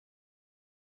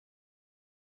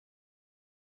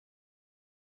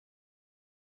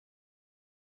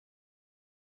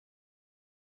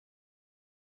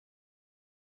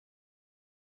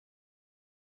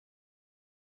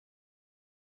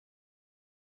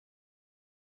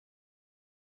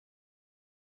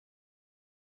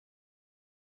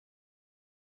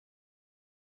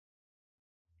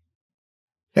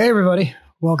Hey everybody,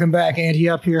 welcome back. Andy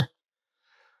up here.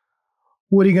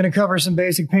 Woody going to cover some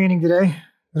basic painting today.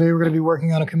 Today we're going to be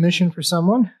working on a commission for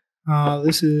someone.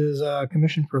 This is a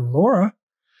commission for Laura.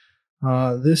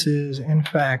 This is in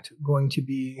fact going to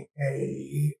be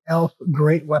a elf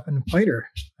great weapon fighter,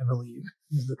 I believe,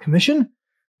 is the commission. Let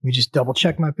me just double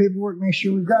check my paperwork, make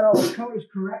sure we've got all the colors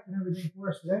correct and everything for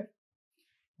us today.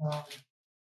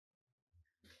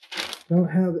 Don't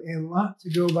have a lot to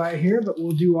go by here, but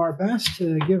we'll do our best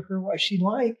to give her what she'd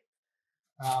like.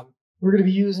 We're going to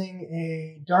be using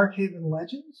a Darkhaven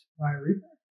Legends by Reaper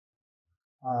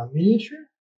miniature.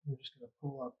 We're just going to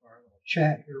pull up our little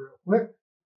chat here real quick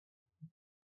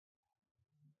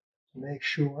to make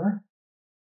sure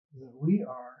that we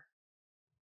are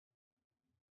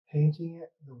painting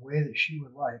it the way that she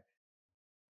would like.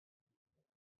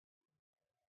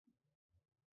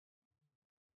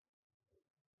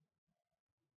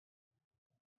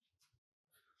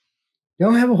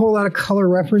 Don't have a whole lot of color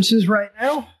references right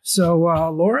now. So,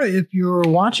 Laura, if you're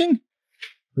watching,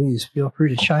 please feel free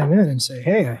to chime in and say,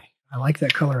 hey, I like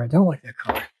that color. I don't like that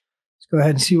color. Let's go ahead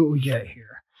and see what we get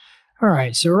here. All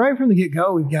right. So right from the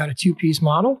get-go, we've got a two-piece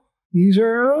model. These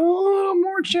are a little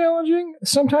more challenging.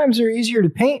 Sometimes they're easier to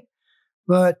paint,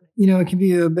 but, you know, it can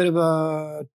be a bit of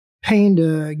a pain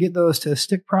to get those to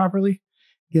stick properly,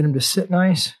 get them to sit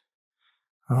nice.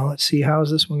 Let's see. How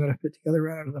is this one going to fit together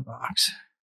right out of the box?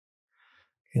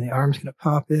 And the arm's going to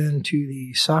pop into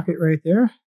the socket right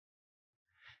there.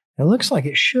 It looks like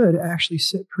it should actually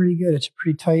sit pretty good. It's a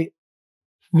pretty tight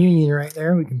union right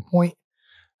there. We can point.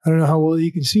 I don't know how well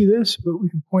you can see this, but we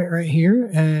can point right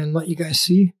here and let you guys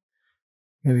see.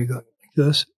 Maybe go like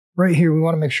this. Right here, we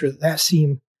want to make sure that that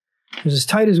seam is as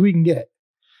tight as we can get it.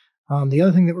 The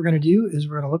other thing that we're going to do is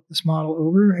we're going to look this model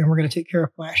over and we're going to take care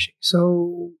of flashing.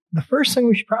 So the first thing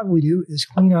we should probably do is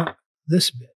clean up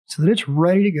this bit so that it's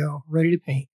ready to go, ready to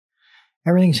paint.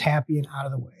 Everything's happy and out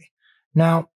of the way.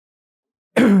 Now,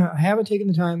 I haven't taken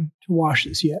the time to wash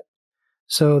this yet.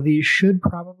 So these should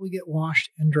probably get washed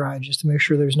and dried just to make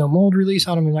sure there's no mold release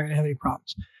on them. They're not going to have any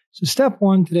problems. So step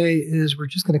one today is we're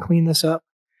just going to clean this up.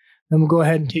 Then we'll go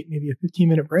ahead and take maybe a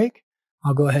 15-minute break.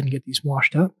 I'll go ahead and get these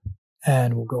washed up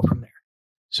and we'll go from there.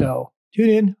 So tune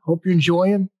in. Hope you're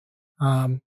enjoying.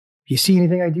 If you see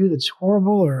anything I do that's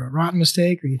horrible or a rotten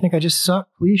mistake or you think I just suck,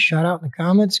 please shout out in the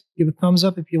comments. Give a thumbs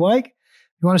up if you like.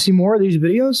 If you want to see more of these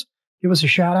videos, give us a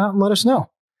shout out and let us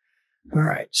know. All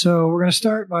right, so we're going to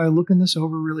start by looking this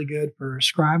over really good for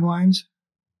scribe lines.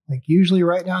 Like usually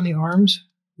right down the arms,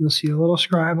 you'll see a little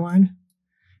scribe line.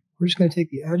 We're just going to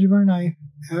take the edge of our knife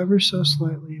ever so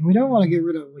slightly. And we don't want to get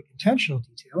rid of like intentional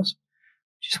details.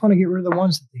 We just want to get rid of the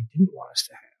ones that they didn't want us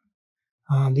to have.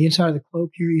 The inside of the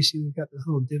cloak here, you see we've got this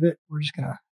little divot. We're just going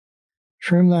to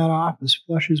trim that off as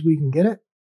flush as we can get it.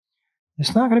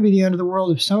 It's not going to be the end of the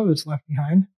world if some of it's left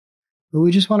behind, but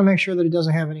we just want to make sure that it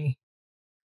doesn't have any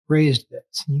raised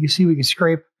bits. And you can see we can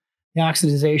scrape the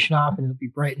oxidization off and it'll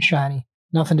be bright and shiny.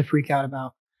 Nothing to freak out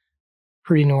about.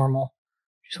 Pretty normal.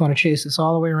 Just want to chase this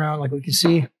all the way around like we can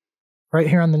see right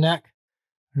here on the neck.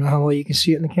 I don't know how well you can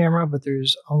see it in the camera, but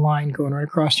there's a line going right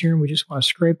across here and we just want to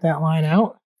scrape that line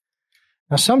out.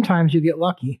 Now, sometimes you get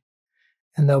lucky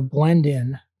and they'll blend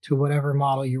in to whatever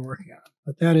model you're working on,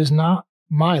 but that is not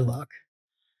my luck.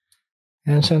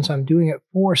 And since I'm doing it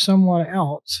for someone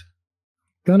else,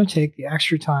 I'm going to take the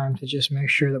extra time to just make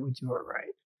sure that we do it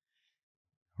right.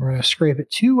 We're going to scrape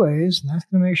it two ways, and that's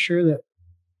going to make sure that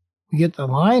we get the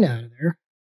line out of there.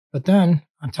 But then,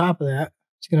 on top of that,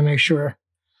 it's going to make sure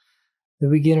that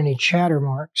we get any chatter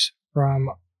marks from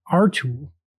our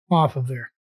tool off of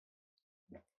there.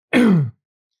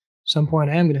 At some point,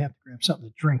 I am going to have to grab something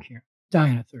to drink here.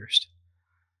 Dying of thirst.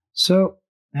 So,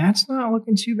 that's not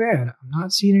looking too bad. I'm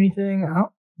not seeing anything.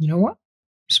 Oh, you know what?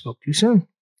 Spoke too soon.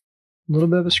 A little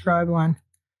bit of a scribe line.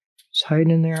 Just hiding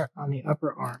in there on the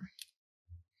upper arm.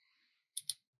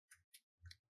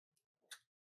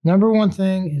 Number one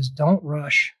thing is don't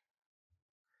rush.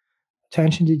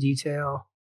 Attention to detail.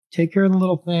 Take care of the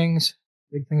little things.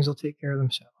 Big things will take care of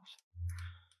themselves.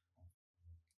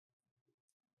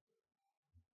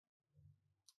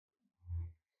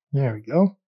 There we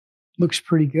go. Looks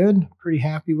pretty good. Pretty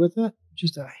happy with it.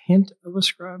 Just a hint of a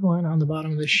scribe line on the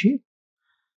bottom of this sheet.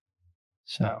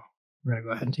 So we're going to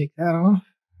go ahead and take that off.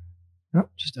 Nope,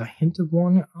 just a hint of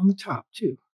one on the top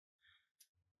too.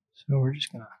 So we're just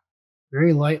going to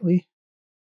very lightly.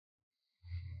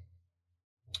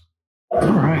 All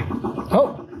right.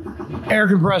 Oh, air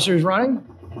compressor is running.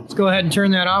 Let's go ahead and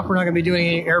turn that off. We're not going to be doing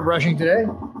any airbrushing today.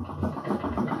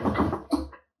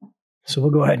 So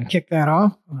we'll go ahead and kick that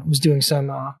off. I was doing some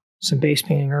base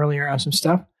painting earlier on some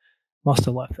stuff. Must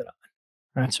have left it on.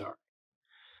 That's all right.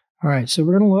 All right, so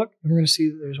we're going to look, and we're going to see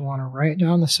that there's one right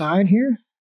down the side here.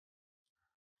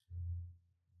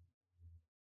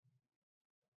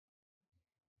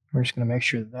 We're just going to make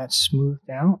sure that that's smoothed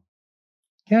out.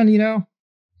 And,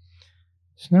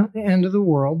 it's not the end of the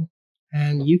world,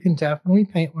 and you can definitely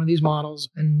paint one of these models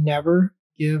and never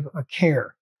give a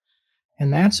care.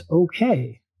 And that's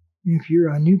okay. If you're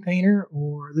a new painter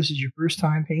or this is your first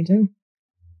time painting,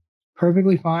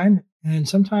 perfectly fine. And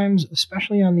sometimes,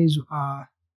 especially on these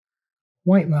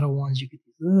white metal ones, you get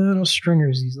these little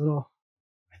stringers, these little,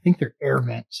 I think they're air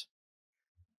vents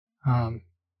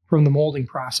from the molding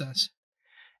process.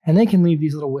 And they can leave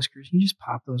these little whiskers. You just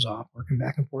pop those off, working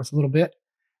back and forth a little bit.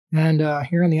 And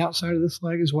here on the outside of this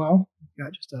leg as well, we've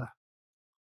got just a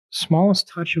smallest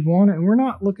touch of one. And we're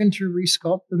not looking to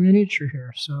resculpt the miniature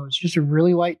here. So it's just a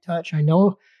really light touch. I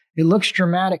know it looks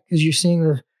dramatic because you're seeing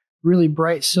the really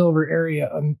bright silver area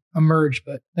emerge,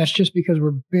 but that's just because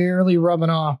we're barely rubbing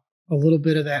off a little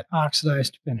bit of that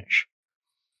oxidized finish.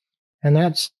 And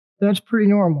that's pretty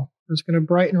normal. It's going to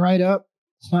brighten right up.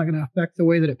 It's not going to affect the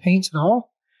way that it paints at all.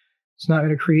 It's not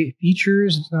going to create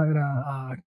features. It's not going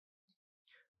to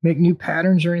make new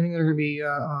patterns or anything that are going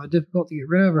to be difficult to get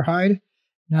rid of or hide.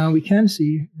 Now we can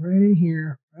see right in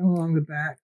here, right along the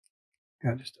back,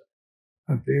 got just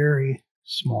a very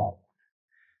small one.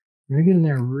 We're going to get in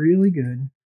there really good.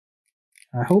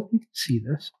 I hope you can see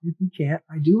this. If you can't,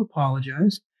 I do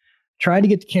apologize. Tried to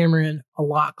get the camera in a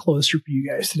lot closer for you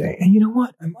guys today. And you know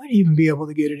what? I might even be able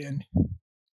to get it in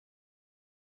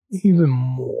even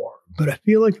more. But I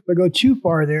feel like if I go too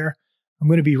far there, I'm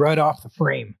going to be right off the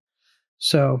frame.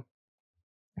 So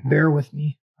bear with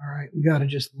me. All right, we got to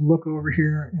just look over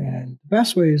here. And the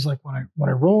best way is like when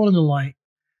I roll in the light,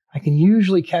 I can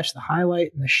usually catch the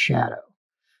highlight and the shadow.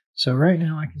 So right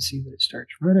now I can see that it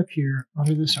starts right up here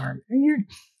under this arm. And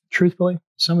truthfully,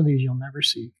 some of these you'll never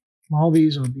see. All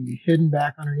these will be hidden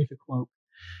back underneath a cloak.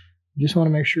 We just want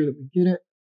to make sure that we get it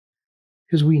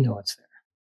because we know it's there.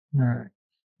 All right.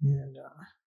 And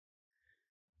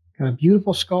got a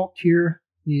beautiful sculpt here.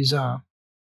 These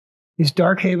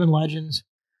Darkhaven Legends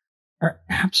are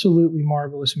absolutely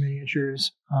marvelous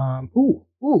miniatures. I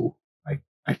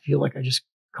feel like I just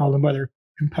called them by their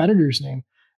competitor's name.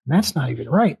 And that's not even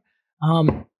right.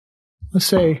 Let's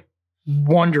say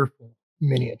wonderful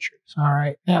miniatures. All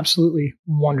right. Absolutely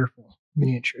wonderful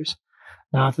miniatures.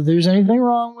 Not that there's anything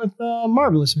wrong with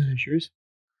marvelous miniatures,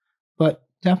 but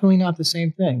definitely not the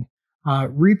same thing.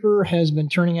 Reaper has been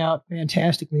turning out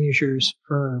fantastic miniatures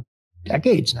for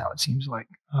decades now, it seems like.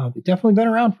 They've definitely been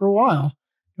around for a while.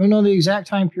 Don't know the exact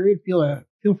time period. Feel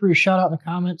free to shout out in the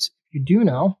comments if you do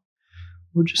know.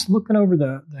 We're just looking over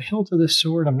the hilt of this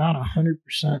sword. I'm not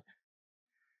 100%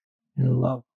 in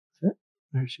love with it.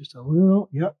 There's just a little,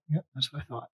 yep, that's what I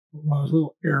thought. One of those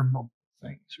little air bubble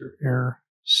things or air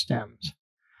stems.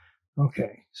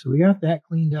 Okay, so we got that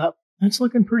cleaned up. That's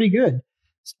looking pretty good.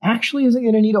 This actually isn't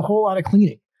going to need a whole lot of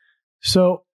cleaning.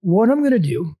 So what I'm going to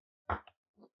do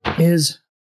is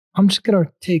I'm just going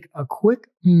to take a quick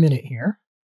minute here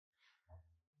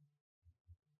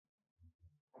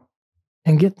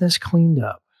and get this cleaned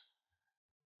up.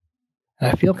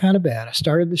 And I feel kind of bad. I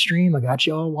started the stream. I got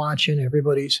you all watching.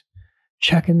 Everybody's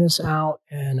checking this out.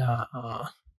 And I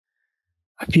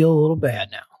feel a little bad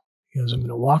now because I'm going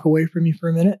to walk away from you for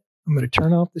a minute. I'm going to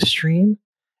turn off the stream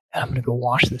and I'm going to go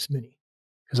wash this mini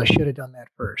because I should have done that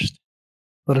first.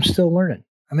 But I'm still learning.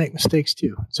 I make mistakes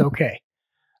too. It's okay.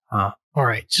 All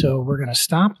right. So we're going to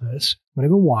stop this. I'm going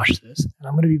to go wash this and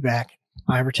I'm going to be back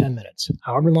in 5 or 10 minutes.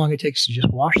 However long it takes to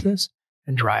just wash this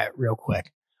and dry it real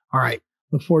quick. All right.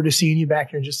 Look forward to seeing you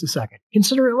back here in just a second.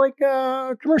 Consider it like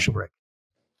a commercial break.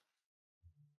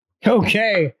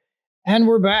 Okay. And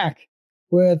we're back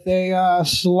with a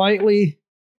slightly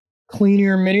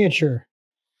cleaner miniature.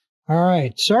 All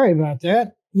right. Sorry about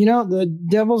that. The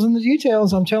devil's in the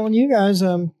details. I'm telling you guys,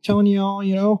 I'm telling you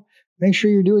all, make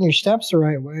sure you're doing your steps the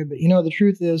right way. But, the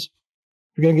truth is,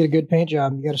 if you're going to get a good paint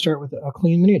job, you got to start with a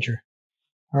clean miniature.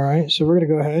 All right. So we're going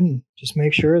to go ahead and just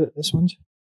make sure that this one's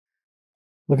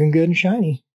looking good and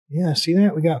shiny. Yeah. See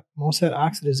that? We got most of that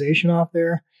oxidization off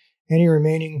there. Any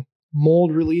remaining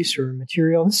mold release or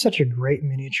material. This is such a great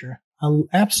miniature. I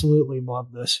absolutely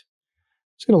love this.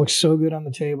 It's going to look so good on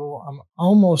the table. I'm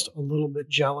almost a little bit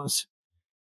jealous.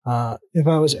 If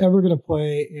I was ever going to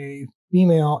play a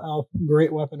female elf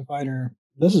great weapon fighter,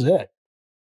 this is it.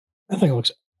 I think it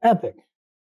looks epic.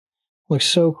 Looks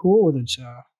so cool with its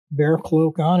bear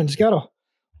cloak on. And it's got a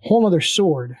whole other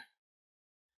sword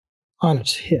on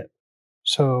its hip.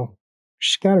 So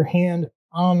she's got her hand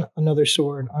on another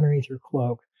sword underneath her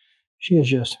cloak. She is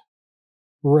just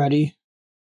ready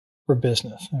for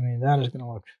business. I mean, that is going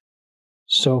to look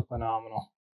so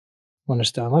phenomenal when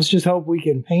it's done. Let's just hope we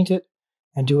can paint it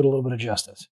and do it a little bit of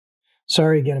justice.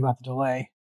 Sorry again about the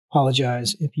delay.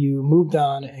 Apologize if you moved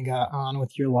on and got on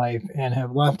with your life and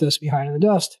have left us behind in the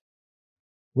dust.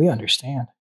 We understand.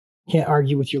 Can't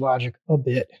argue with your logic a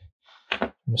bit.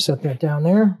 I'm going to set that down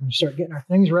there. I'm going to start getting our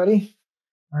things ready.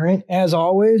 All right. As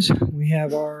always, we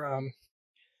have our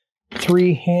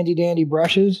 3 handy-dandy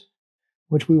brushes,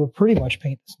 which we will pretty much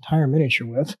paint this entire miniature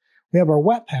with. We have our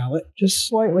wet palette, just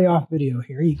slightly off video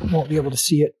here. You won't be able to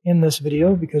see it in this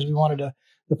video because we wanted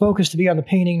the focus to be on the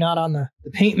painting, not on the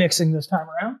paint mixing this time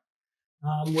around.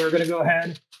 We're going to go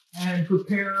ahead and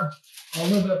prepare a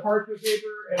little bit of parchment paper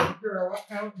and prepare our wet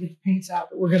palette, get the paints out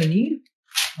that we're going to need.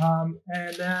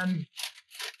 And then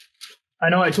I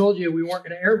know I told you we weren't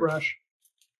going to airbrush,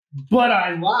 but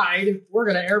I lied. We're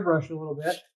going to airbrush a little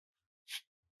bit.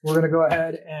 We're going to go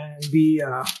ahead and be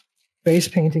base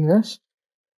painting this,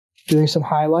 doing some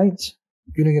highlights,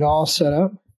 getting it all set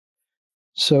up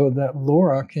so that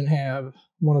Laura can have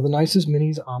one of the nicest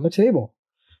minis on the table,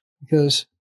 because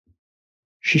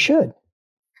she should.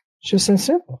 It's just that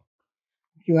simple.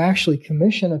 If you actually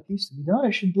commission a piece to be done,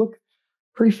 it should look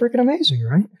pretty freaking amazing,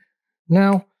 right?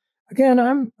 Now, again,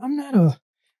 I'm not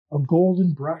a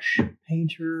golden brush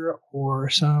painter or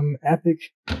some epic,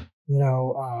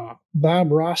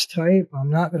 Bob Ross type. I'm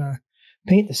not going to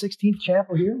paint the 16th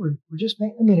chapel here. We're just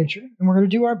painting a miniature, and we're going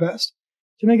to do our best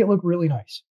to make it look really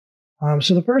nice.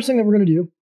 So the first thing that we're going to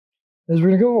do is we're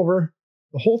going to go over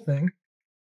the whole thing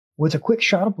with a quick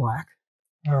shot of black,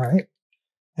 all right,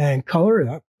 and color it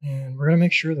up. And we're going to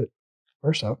make sure that,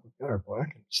 first off, we've got our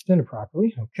black and it's thinned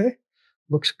properly. Okay,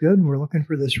 looks good. We're looking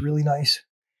for this really nice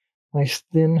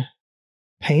thin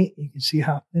paint. You can see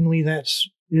how thinly that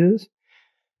is.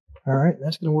 All right,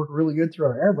 that's going to work really good through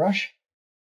our airbrush.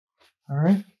 All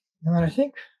right, and then I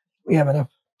think we have enough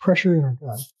pressure in our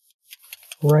gun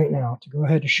right now to go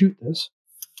ahead and shoot this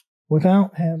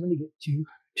without having to get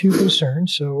too concerned.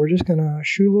 So we're just going to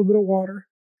shoot a little bit of water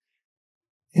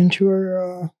into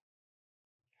our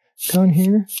gun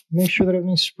here. Make sure that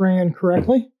everything's spraying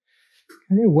correctly.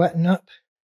 Okay, wetting up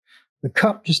the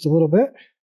cup just a little bit.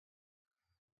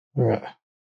 All right,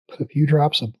 put a few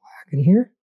drops of black in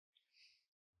here.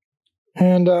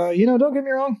 And, don't get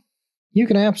me wrong. You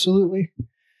can absolutely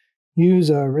use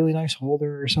a really nice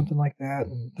holder or something like that.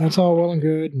 And that's all well and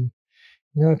good. And,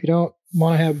 if you don't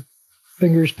want to have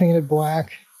fingers painted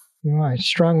black, I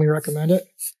strongly recommend it.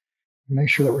 Make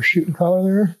sure that we're shooting color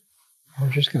there. We're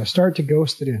just going to start to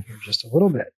ghost it in here just a little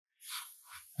bit.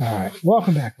 All right.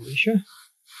 Welcome back, Alicia.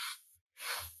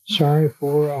 Sorry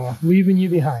for leaving you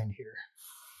behind here.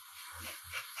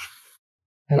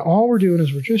 And all we're doing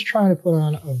is we're just trying to put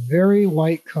on a very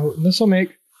light coat. And this will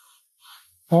make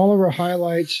all of our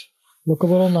highlights look a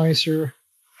little nicer.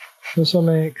 This will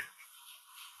make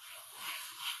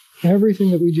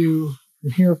everything that we do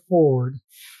from here forward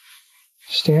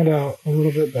stand out a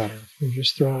little bit better. We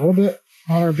just throw a little bit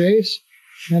on our base.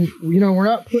 And, we're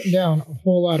not putting down a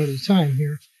whole lot at a time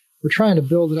here. We're trying to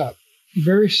build it up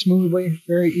very smoothly,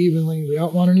 very evenly. We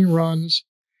don't want any runs.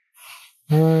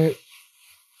 All right.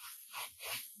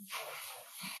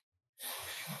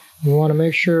 We want to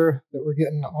make sure that we're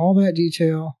getting all that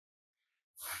detail.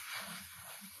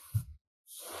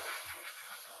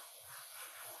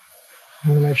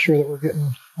 We want to make sure that we're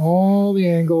getting all the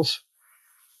angles.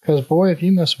 Because, boy, if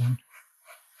you miss one,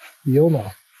 you'll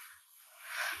know.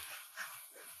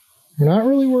 We're not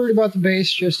really worried about the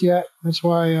base just yet. That's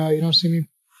why you don't see me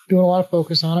doing a lot of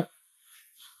focus on it.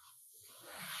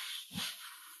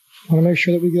 I want to make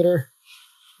sure that we get her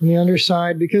on the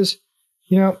underside because,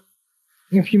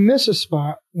 if you miss a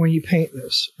spot when you paint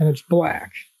this and it's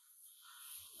black,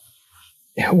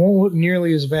 it won't look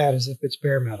nearly as bad as if it's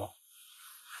bare metal.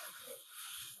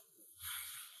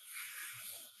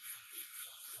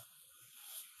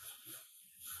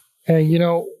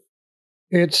 And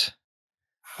it's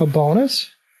a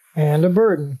bonus and a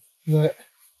burden that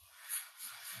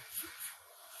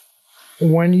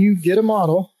when you get a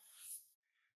model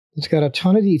that's got a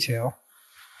ton of detail,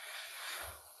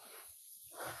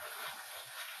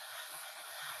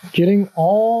 getting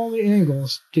all the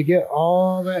angles to get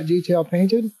all that detail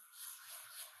painted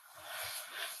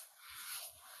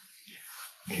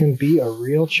can be a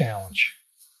real challenge.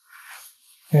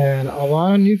 And a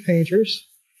lot of new painters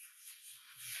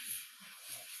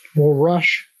will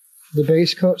rush the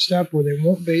base coat step where they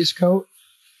won't base coat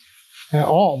at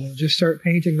all. They'll just start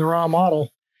painting the raw model.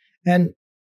 And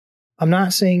I'm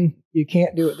not saying you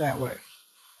can't do it that way.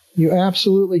 You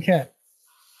absolutely can.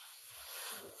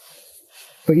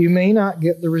 But you may not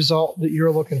get the result that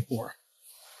you're looking for.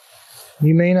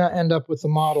 You may not end up with the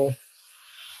model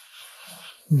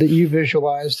that you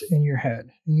visualized in your head.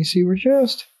 And you see we're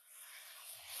just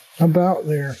about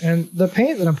there. And the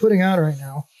paint that I'm putting on right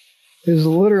now is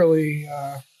literally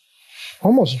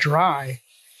almost dry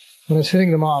when it's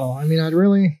hitting the model. I mean, I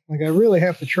really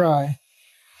have to try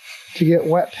to get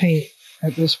wet paint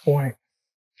at this point.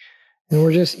 And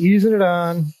we're just easing it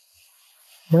on.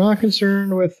 We're not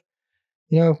concerned with,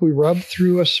 if we rub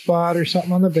through a spot or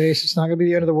something on the base, it's not going to be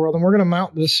the end of the world. And we're going to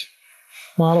mount this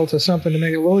model to something to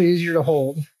make it a little easier to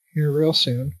hold here real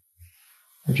soon.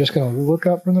 We're just going to look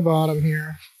up from the bottom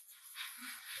here.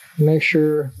 Make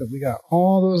sure that we got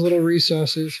all those little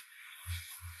recesses,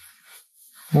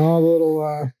 all the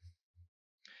little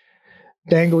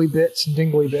dangly bits and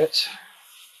dingly bits.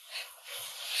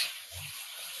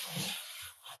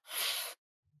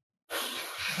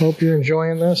 Hope you're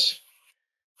enjoying this.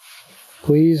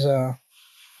 Please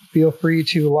feel free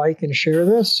to like and share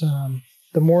this.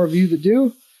 The more of you that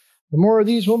do, the more of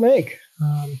these we'll make.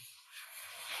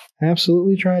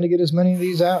 Absolutely trying to get as many of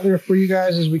these out there for you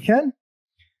guys as we can.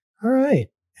 All right,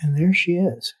 and there she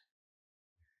is.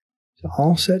 So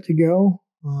all set to go.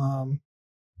 The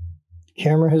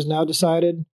camera has now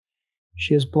decided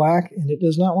she is black and it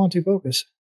does not want to focus.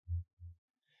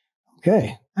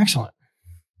 Okay, excellent.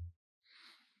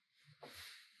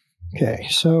 Okay,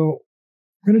 so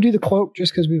we're going to do the cloak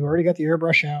just because we've already got the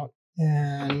airbrush out.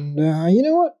 And you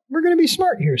know what? We're going to be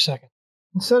smart here a second.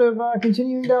 Instead of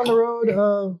continuing down the road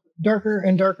of darker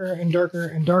and darker and darker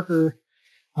and darker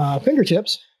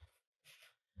fingertips,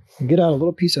 I'll get out a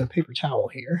little piece of paper towel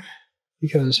here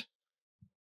because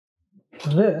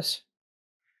this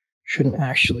shouldn't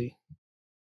actually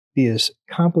be as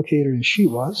complicated as she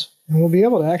was. And we'll be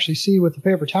able to actually see with the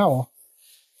paper towel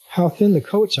how thin the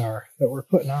coats are that we're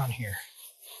putting on here.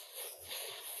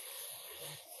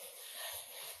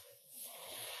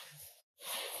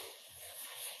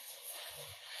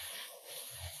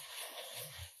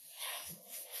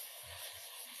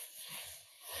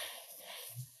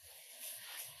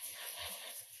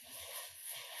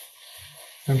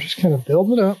 I'm just kind of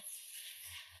building it up,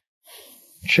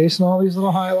 chasing all these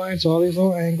little highlights, all these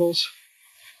little angles.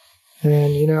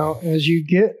 And, as you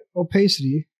get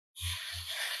opacity,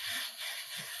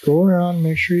 go around,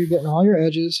 make sure you're getting all your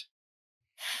edges,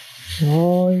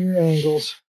 all your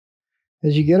angles.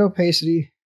 As you get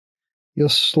opacity, you'll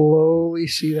slowly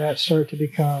see that start to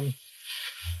become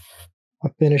a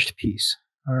finished piece.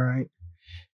 All right.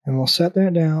 And we'll set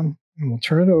that down and we'll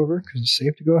turn it over because it's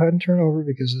safe to go ahead and turn over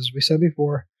because, as we said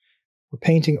before, we're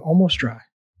painting almost dry.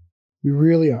 We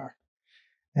really are.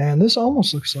 And this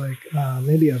almost looks like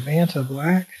maybe a Vanta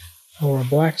Black or a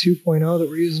Black 2.0 that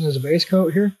we're using as a base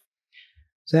coat here.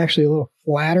 It's actually a little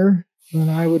flatter than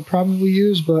I would probably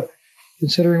use, but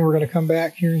considering we're going to come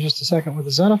back here in just a second with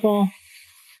the Zenithal,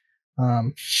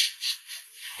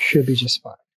 should be just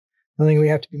fine. The thing we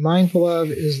have to be mindful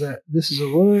of is that this is a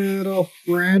little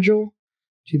fragile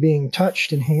to being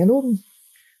touched and handled.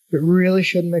 It really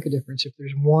shouldn't make a difference. If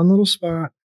there's one little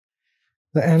spot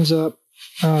that ends up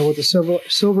with a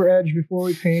silver edge before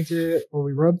we paint it, or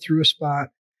we rub through a spot,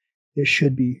 it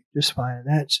should be just fine. And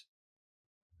that's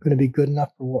going to be good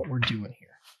enough for what we're doing here.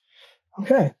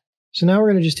 Okay, so now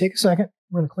we're going to just take a second.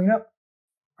 We're going to clean up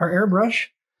our airbrush,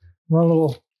 run a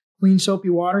little clean soapy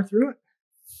water through it.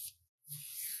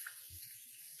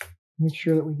 Make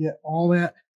sure that we get all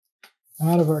that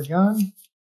out of our gun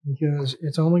because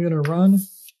it's only going to run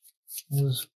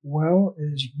as well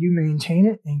as you maintain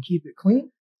it and keep it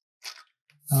clean.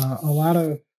 A lot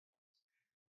of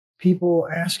people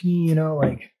ask me,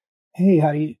 like, hey,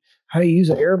 how do you use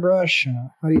an airbrush?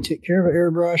 How do you take care of an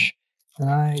airbrush? And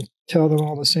I tell them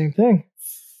all the same thing.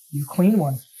 You clean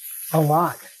one a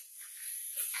lot.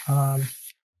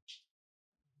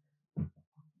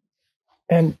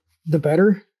 And the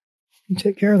better you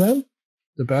take care of them,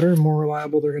 the better and more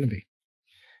reliable they're going to be.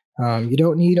 You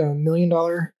don't need $1 million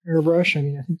airbrush. I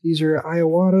mean, I think these are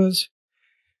Iowatas,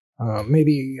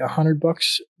 maybe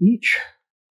 $100 each,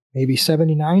 maybe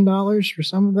 $79 for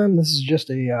some of them. This is just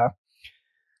a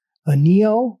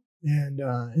Neo, and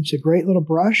it's a great little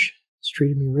brush. It's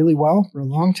treated me really well for a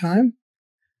long time.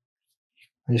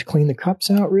 I just clean the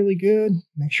cups out really good,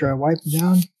 make sure I wipe them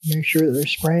down, make sure that they're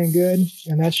spraying good,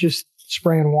 and that's just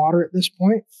spraying water at this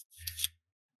point.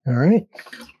 All right,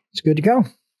 it's good to go.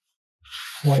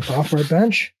 Wipe off our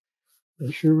bench,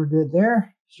 make sure we're good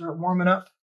there. Start warming up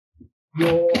the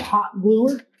old hot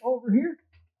gluer over here.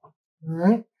 All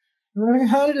right, we're going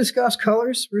to kind of discuss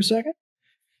colors for a second.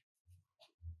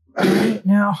 All right,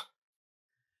 now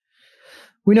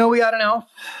we know we got an elf.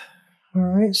 All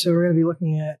right, so we're going to be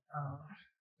looking at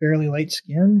fairly light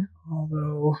skin,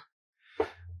 although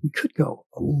we could go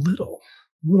a little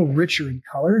little richer in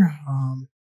color.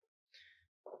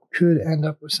 Could end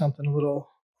up with something a little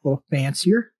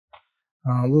fancier,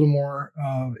 a little more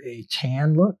of a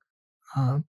tan look.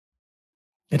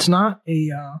 It's not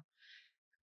a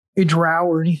drow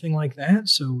or anything like that,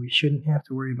 so we shouldn't have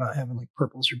to worry about having like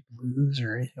purples or blues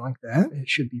or anything like that. It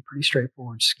should be pretty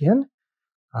straightforward skin.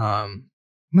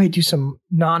 Might do some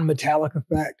non-metallic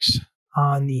effects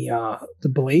on the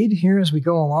blade here as we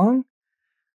go along.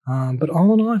 But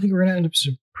all in all, I think we're going to end up with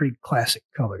some pretty classic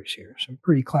colors here. Some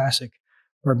pretty classic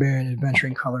Barbarian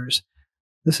adventuring colors.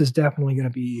 This is definitely going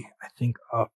to be, I think,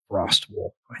 a frost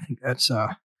wolf. I think that's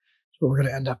what we're going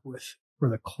to end up with for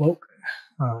the cloak.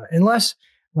 Unless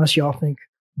y'all think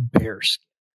bear skin.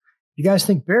 If you guys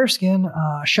think bear skin,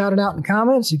 shout it out in the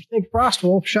comments. If you think frost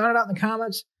wolf, shout it out in the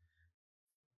comments.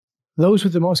 Those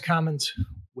with the most comments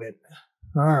win.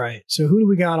 All right. So who do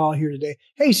we got all here today?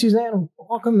 Hey, Suzanne,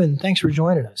 welcome and thanks for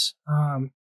joining us. All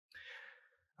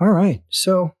right.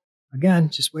 So again,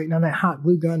 just waiting on that hot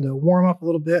glue gun to warm up a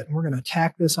little bit. And we're going to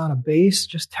tack this on a base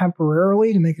just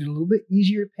temporarily to make it a little bit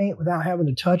easier to paint without having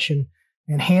to touch and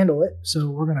handle it. So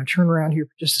we're going to turn around here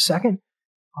for just a second.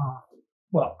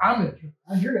 Well, I'm going to turn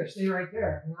around. You're going to stay right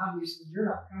there. And obviously you're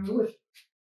not coming with me.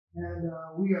 And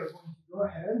we are going to go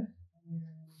ahead and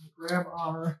grab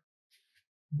our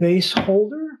base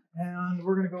holder, and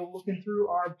we're going to go looking through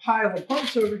our pile of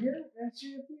pumps over here and see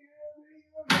if we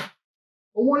have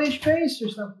a 1-inch base or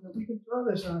something that we can throw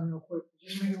this on real quick.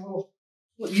 Just make it a little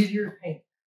easier to paint.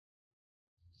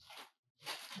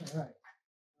 All right.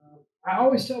 I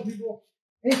always tell people,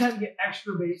 anytime you get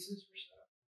extra bases for stuff,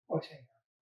 always hang on.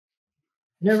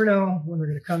 You never know when they're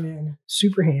going to come in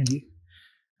super handy.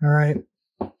 All right.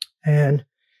 And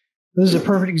this is a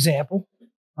perfect example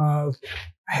of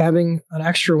having an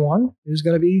extra one is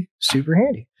going to be super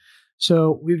handy.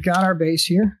 So we've got our base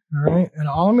here, all right? And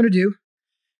all I'm going to do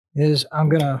is I'm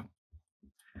going to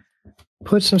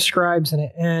put some scribes in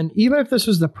it. And even if this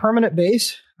was the permanent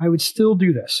base, I would still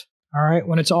do this, all right?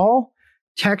 When it's all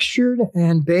textured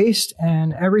and based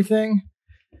and everything,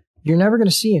 you're never going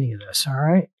to see any of this, all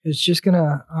right? It's just going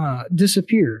to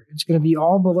disappear. It's going to be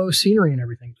all below scenery and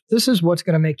everything. This is what's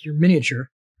going to make your miniature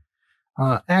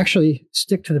actually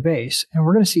stick to the base. And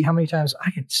we're going to see how many times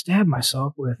I can stab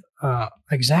myself with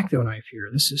X-Acto knife here.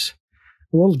 This is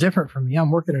a little different from me. I'm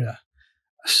working at a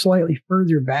slightly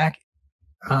further back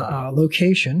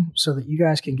location so that you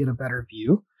guys can get a better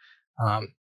view.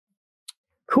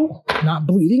 Cool. Not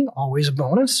bleeding, always a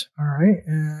bonus. All right.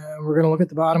 And we're going to look at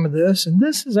the bottom of this. And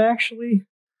this is actually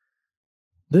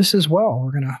this as well.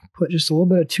 We're going to put just a little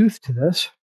bit of tooth to this.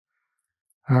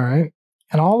 All right.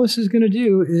 And all this is going to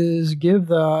do is give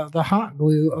the hot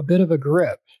glue a bit of a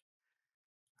grip.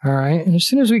 All right. And as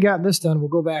soon as we got this done, we'll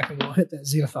go back and we'll hit that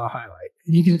zenithal highlight.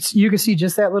 And you can see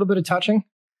just that little bit of touching,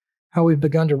 how we've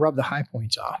begun to rub the high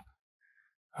points off.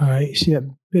 All right. You see that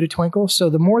bit of twinkle? So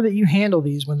the more that you handle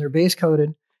these when they're base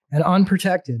coated and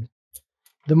unprotected,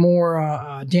 the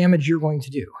more damage you're going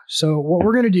to do. So what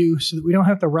we're going to do so that we don't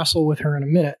have to wrestle with her in a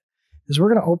minute is we're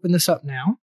going to open this up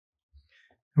now.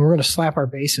 And we're going to slap our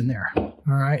base in there. All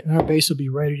right. And our base will be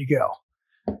ready to go.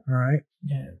 All right.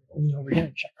 And over here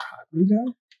and check our hot glue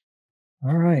gun.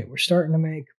 All right. We're starting to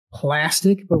make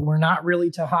plastic, but we're not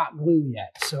really to hot glue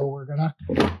yet. So we're gonna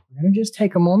just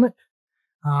take a moment.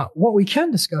 What we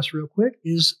can discuss real quick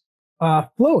is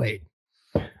flow aid.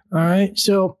 All right.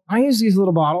 So I use these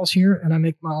little bottles here and I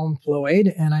make my own flow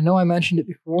aid. And I know I mentioned it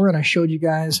before and I showed you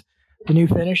guys the new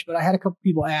finish, but I had a couple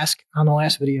people ask on the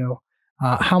last video,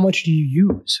 how much do you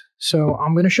use? So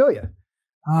I'm going to show you.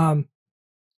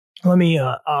 Let me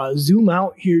zoom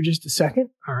out here just a second.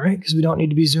 All right. Because we don't need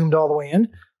to be zoomed all the way in.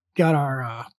 Got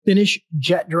our finish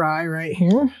jet dry right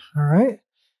here. All right.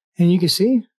 And you can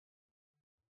see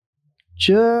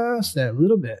just that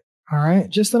little bit. All right.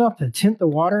 Just enough to tint the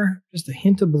water, just a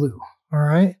hint of blue. All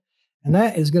right. And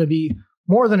that is going to be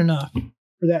more than enough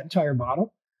for that entire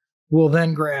bottle. We'll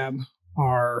then grab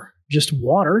our just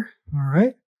water. All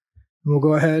right. And we'll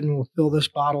go ahead and we'll fill this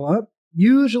bottle up.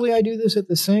 Usually I do this at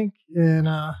the sink and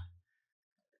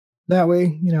that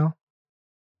way, you know,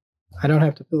 I don't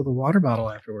have to fill the water bottle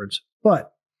afterwards.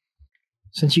 But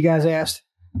since you guys asked,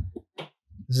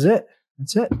 this is it.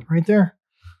 That's it right there.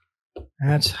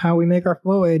 That's how we make our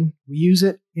flow aid. We use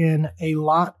it in a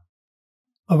lot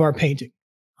of our painting.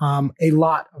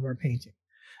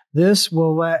 This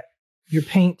will let your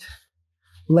paint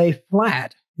lay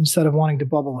flat instead of wanting to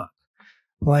bubble up.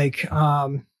 Like,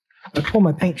 I pull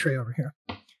my paint tray over here.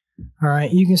 All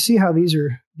right, you can see how these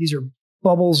are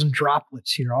bubbles and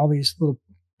droplets here, all these little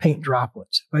paint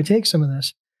droplets. If I take some of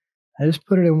this, I just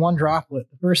put it in one droplet.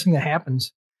 The first thing that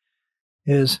happens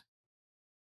is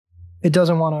it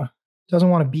doesn't want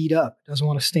to beat up. It doesn't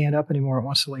want to stand up anymore. It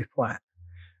wants to lay flat.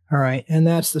 All right. And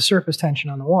that's the surface tension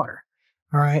on the water.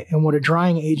 All right. And what a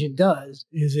drying agent does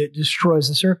is it destroys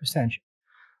the surface tension.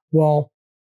 Well,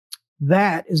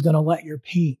 that is going to let your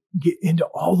paint get into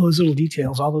all those little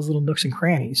details, all those little nooks and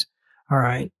crannies. All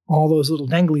right. All those little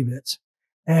dangly bits,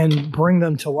 and bring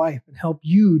them to life and help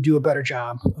you do a better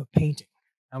job of painting.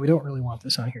 Now, we don't really want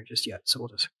this on here just yet, so we'll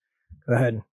just go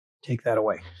ahead and take that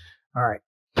away. All right.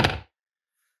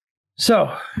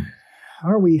 So,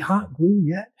 are we hot glue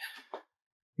yet?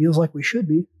 Feels like we should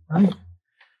be, right?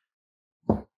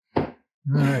 All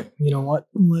right. You know what?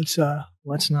 Let's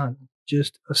not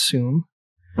just assume.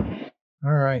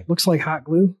 All right. Looks like hot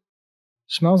glue.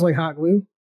 Smells like hot glue.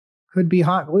 Could be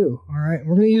hot glue. All right.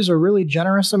 We're going to use a really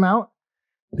generous amount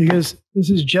because this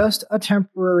is just a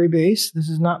temporary base. This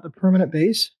is not the permanent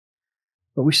base,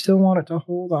 but we still want it to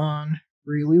hold on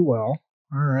really well.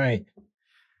 All right.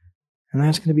 And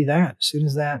that's going to be that. As soon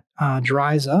as that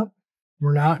dries up,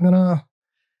 we're not going to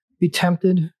be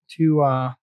tempted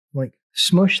to like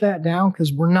smush that down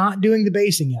because we're not doing the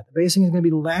basing yet. The basing is going to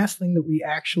be the last thing that we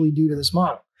actually do to this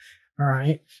model. All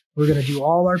right. We're going to do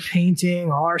all our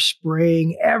painting, all our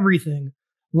spraying, everything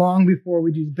long before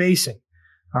we do the basing.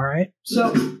 All right.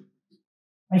 So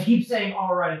I keep saying,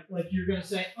 all right, like you're going to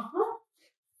say,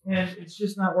 and it's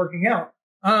just not working out.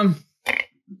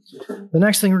 The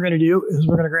next thing we're going to do is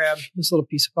we're going to grab this little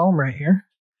piece of foam right here.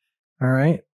 All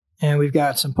right. And we've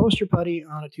got some poster putty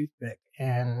on a toothpick.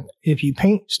 And if you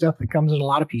paint stuff that comes in a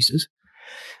lot of pieces,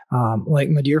 like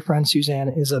my dear friend Suzanne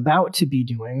is about to be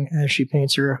doing as she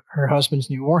paints her husband's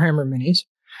new Warhammer minis,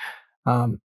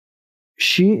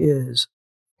 she is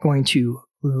going to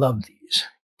love these.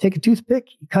 Take a toothpick,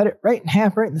 you cut it right in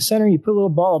half, right in the center. You put a little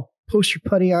ball of poster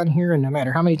putty on here, and no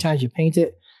matter how many times you paint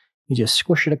it, you just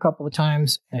squish it a couple of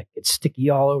times, and it gets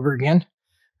sticky all over again.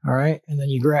 All right, and then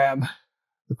you grab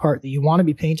the part that you want to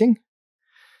be painting.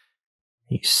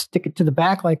 You stick it to the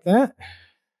back like that.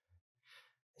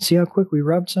 See how quick we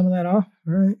rubbed some of that off?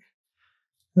 All right. And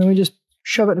then we just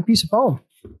shove it in a piece of foam.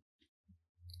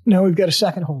 Now we've got a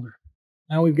second holder.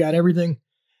 Now we've got everything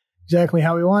exactly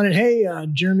how we want it. Hey,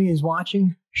 Jeremy is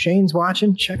watching. Shane's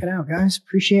watching. Check it out, guys.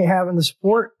 Appreciate having the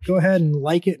support. Go ahead and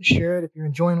like it, share it if you're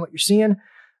enjoying what you're seeing.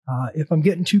 If I'm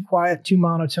getting too quiet, too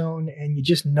monotone, and you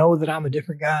just know that I'm a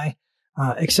different guy,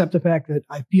 accept the fact that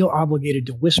I feel obligated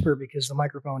to whisper because the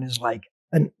microphone is like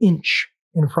an inch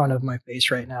in front of my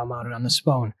face right now mounted on this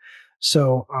phone.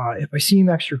 So if I seem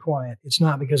extra quiet, it's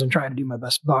not because I'm trying to do my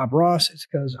best Bob Ross. It's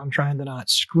because I'm trying to not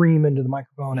scream into the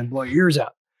microphone and blow your ears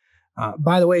out.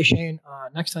 By the way, Shane,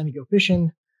 next time you go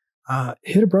fishing,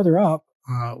 hit a brother up.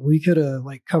 We could have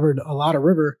like covered a lot of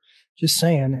river, just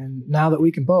saying. And now that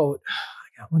we can boat,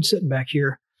 I got one sitting back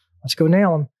here. Let's go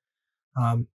nail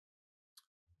him.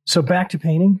 So back to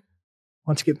painting.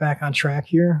 Let's get back on track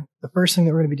here. The first thing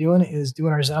that we're going to be doing is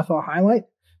doing our zenithal highlight.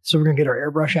 So we're going to get our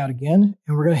airbrush out again,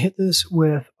 and we're going to hit this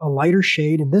with a lighter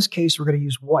shade. In this case, we're going to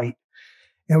use white,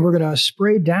 and we're going to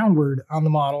spray downward on the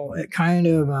model at kind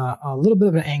of a little bit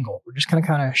of an angle. We're just going to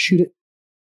kind of shoot it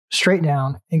straight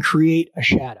down and create a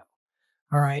shadow.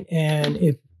 All right. And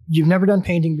if you've never done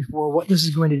painting before, what this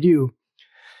is going to do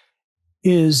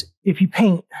is if you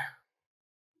paint,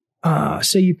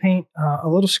 say you paint a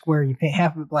little square, you paint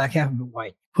half of it black, half of it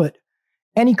white, put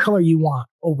any color you want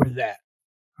over that.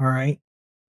 All right.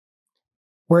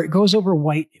 Where it goes over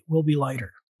white, it will be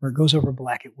lighter. Where it goes over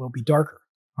black, it will be darker.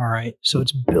 All right. So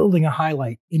it's building a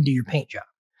highlight into your paint job.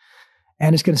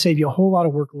 And it's going to save you a whole lot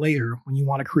of work later when you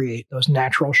want to create those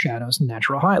natural shadows and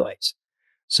natural highlights.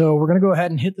 So we're going to go ahead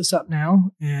and hit this up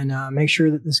now and make sure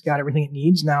that this got everything it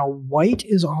needs. Now, white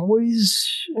is always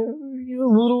a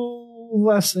little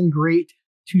less than great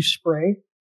to spray.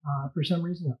 For some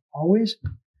reason, it always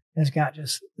has got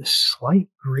just this slight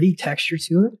gritty texture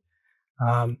to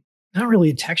it. Not really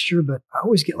a texture, but I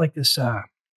always get like this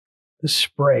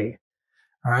spray.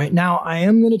 All right. Now, I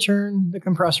am going to turn the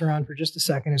compressor on for just a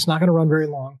second. It's not going to run very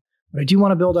long, but I do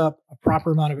want to build up a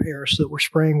proper amount of air so that we're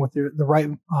spraying with the right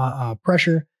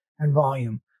pressure and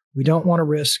volume. We don't want to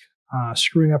risk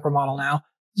screwing up our model now.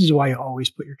 This is why you always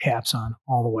put your caps on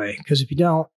all the way, because if you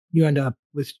don't, you end up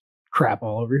with crap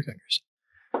all over your fingers.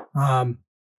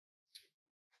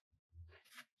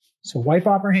 So wipe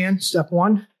off our hand, step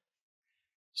 1.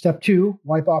 Step 2,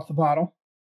 wipe off the bottle.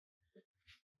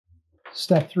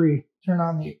 Step 3, turn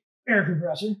on the air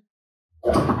compressor.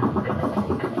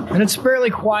 And it's a fairly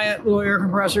quiet little air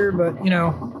compressor, but, you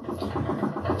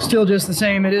know, still just the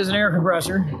same. It is an air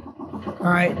compressor.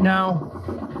 All right, now,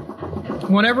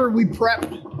 whenever we prep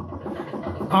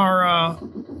our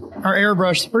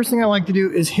airbrush, the first thing I like to do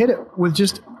is hit it with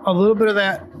just a little bit of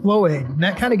that flow aid. And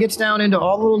that kind of gets down into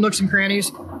all the little nooks and crannies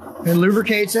and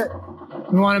lubricates it.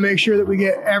 We want to make sure that we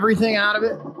get everything out of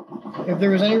it. If there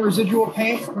was any residual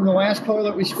paint from the last color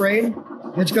that we sprayed,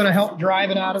 it's going to help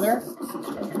drive it out of there.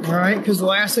 All right, because the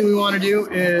last thing we want to do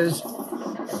is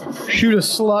shoot a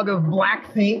slug of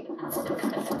black paint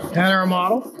at our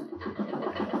model.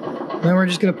 Then we're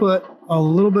just going to put a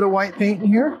little bit of white paint in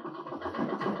here.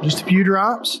 Just a few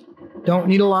drops. Don't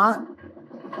need a lot.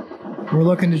 We're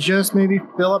looking to just maybe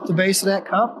fill up the base of that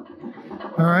cup.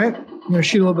 All right, I'm going to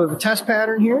shoot a little bit of a test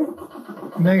pattern here.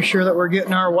 Make sure that we're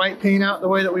getting our white paint out the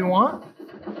way that we want.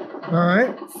 All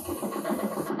right.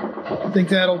 I think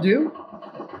that'll do.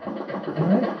 All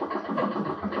right.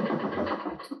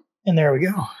 And there we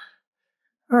go.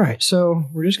 All right, so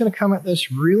we're just going to come at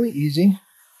this really easy.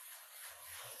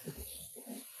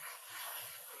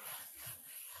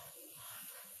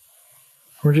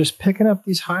 We're just picking up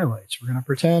these highlights. We're going to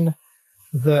pretend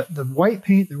that the white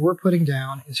paint that we're putting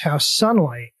down is how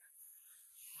sunlight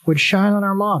would shine on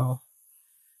our model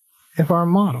if our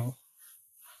model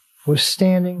was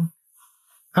standing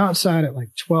outside at like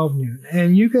 12 noon.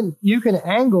 And you can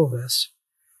angle this,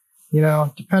 you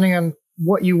know, depending on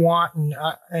what you want.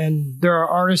 And there are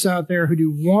artists out there who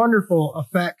do wonderful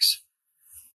effects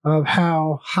of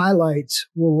how highlights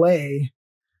will lay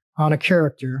on a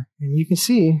character. And you can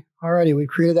see already we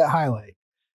created that highlight.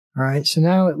 All right, so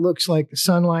now it looks like the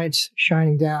sunlight's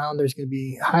shining down. There's going to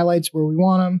be highlights where we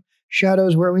want them,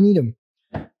 shadows where we need them.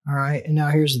 All right, and now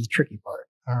here's the tricky part.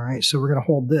 All right, so we're going to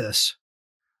hold this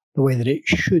the way that it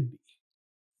should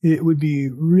be. It would be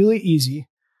really easy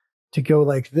to go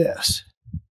like this,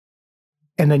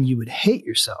 and then you would hate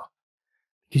yourself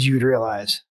because you would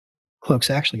realize cloak's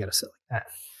actually got to sit like that.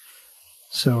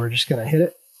 So we're just going to hit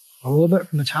it a little bit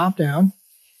from the top down.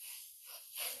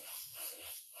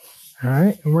 All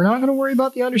right, and we're not going to worry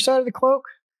about the underside of the cloak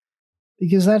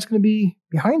because that's going to be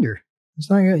behind her. It's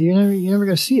not gonna, you're never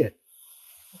going to see it.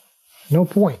 No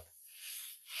point.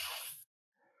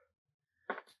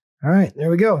 All right,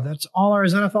 there we go. That's all our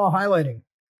zenithal highlighting.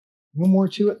 No more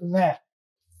to it than that.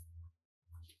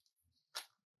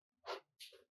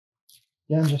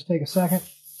 Again, just take a second,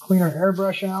 clean our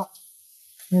airbrush out,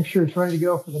 make sure it's ready to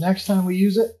go for the next time we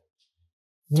use it.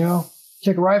 You know,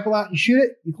 take a rifle out and shoot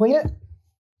it, you clean it.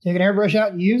 Take an airbrush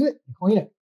out and use it, you clean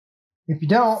it. If you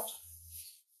don't,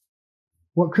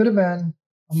 what could have been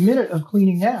a minute of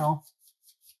cleaning now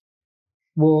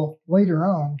will later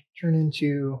on turn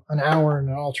into an hour in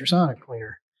an ultrasonic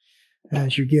cleaner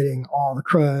as you're getting all the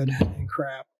crud and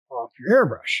crap off your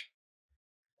airbrush.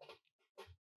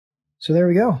 So there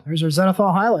we go. There's our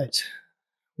zenithal highlights.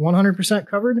 100%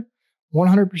 covered,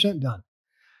 100% done.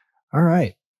 All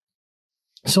right.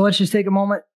 So let's just take a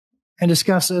moment and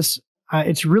discuss this.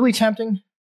 It's really tempting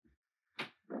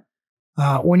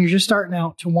when you're just starting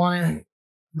out to want to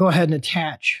go ahead and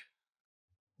attach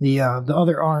the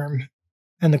other arm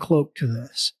and the cloak to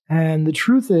this. And the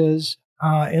truth is,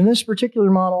 in this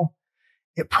particular model,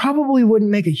 it probably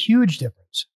wouldn't make a huge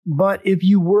difference. But if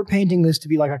you were painting this to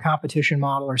be like a competition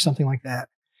model or something like that,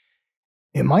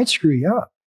 it might screw you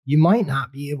up. You might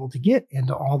not be able to get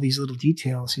into all these little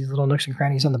details, these little nooks and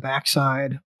crannies on the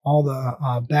backside, all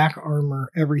the back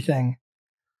armor, everything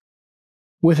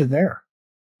with it there.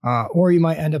 Or you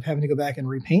might end up having to go back and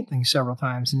repaint things several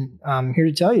times. And I'm here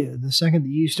to tell you, the second that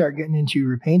you start getting into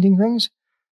repainting things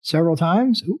several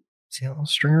times, ooh, see that little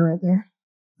stringer right there?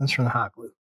 That's from the hot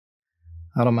glue.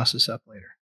 That'll mess us up later.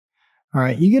 All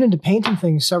right, you get into painting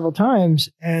things several times,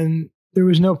 and there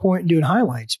was no point in doing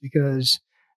highlights because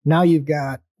now you've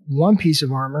got one piece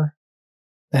of armor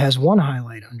that has one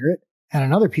highlight under it, and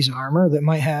another piece of armor that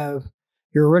might have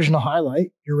your original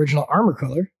highlight, your original armor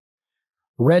color,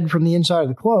 red from the inside of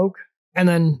the cloak, and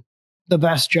then the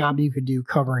best job you could do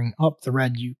covering up the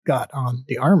red you got on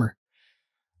the armor.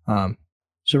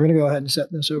 So we're going to go ahead and set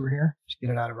this over here. Just get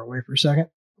it out of our way for a second.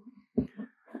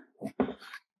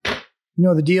 You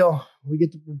know the deal. We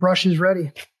get the brushes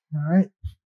ready. All right.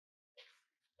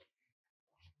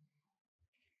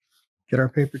 Get our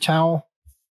paper towel.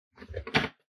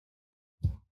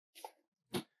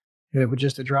 Hit it with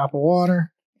just a drop of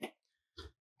water.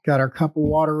 Got our cup of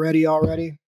water ready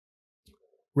already.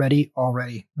 Ready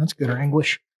already. That's good, our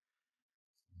English.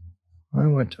 I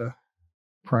went to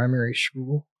primary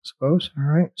school, I suppose. All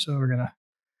right, so we're going to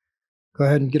go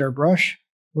ahead and get our brush.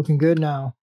 Looking good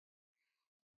now.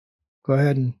 Go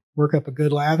ahead and work up a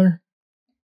good lather.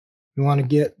 You want to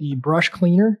get the brush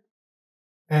cleaner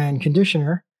and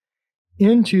conditioner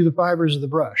into the fibers of the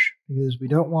brush because we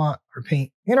don't want our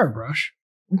paint in our brush.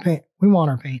 We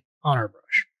want our paint on our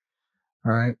brush.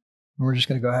 All right. And we're just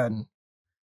going to go ahead and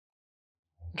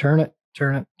turn it,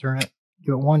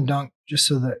 give it one dunk just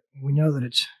so that we know that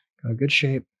it's got a good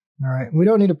shape. All right. We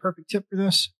don't need a perfect tip for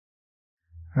this.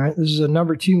 All right. This is a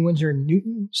number 2 Winsor &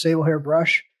 Newton sable hair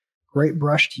brush. Great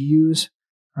brush to use.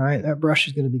 All right. That brush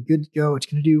is going to be good to go. It's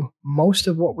going to do most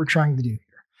of what we're trying to do here.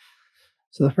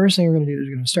 So the first thing we're going to do is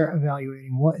we're going to start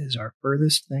evaluating what is our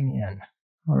furthest thing in.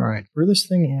 All right. Furthest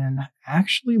thing in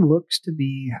actually looks to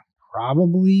be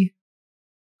probably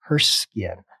her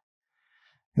skin.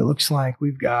 It looks like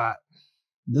we've got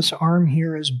this arm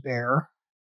here is bare.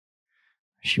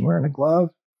 Is she wearing a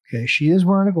glove? Okay, she is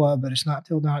wearing a glove, but it's not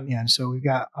till down at the end. So we've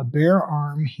got a bare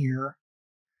arm here.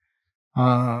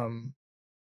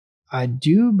 I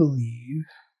do believe,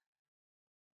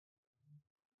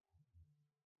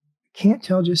 can't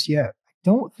tell just yet. I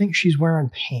don't think she's wearing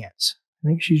pants. I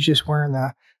think she's just wearing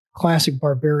the classic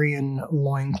Barbarian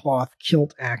loincloth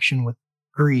kilt action with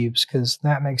greaves, because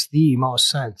that makes the most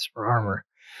sense for armor.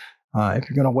 If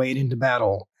you're going to wade into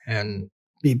battle and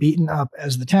be beaten up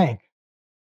as the tank,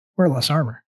 wear less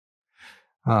armor.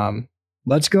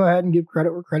 Let's go ahead and give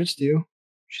credit where credit's due.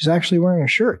 She's actually wearing a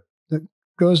shirt that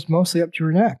goes mostly up to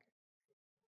her neck.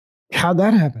 How'd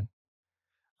that happen?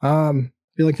 I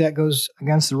feel like that goes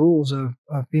against the rules of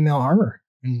female armor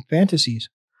in fantasies.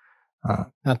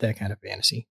 Not that kind of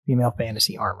fantasy. Female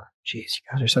fantasy armor. Jeez,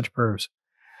 you guys are such pervs.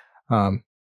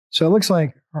 So it looks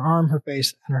like her arm, her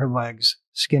face, and her legs,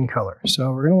 skin color.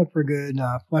 So we're going to look for a good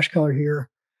flesh color here.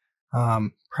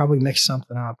 Probably mix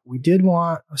something up. We did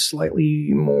want a slightly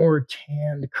more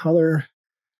tanned color.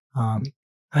 I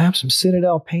have some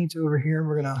Citadel paint over here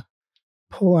we're going to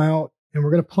pull out, and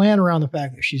we're going to plan around the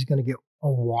fact that she's going to get a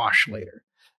wash later.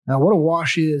 Now, what a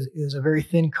wash is a very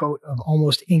thin coat of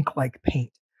almost ink-like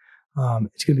paint.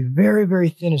 It's going to be very, very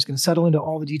thin. It's going to settle into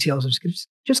all the details. It's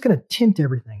just going to tint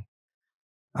everything.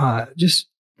 Just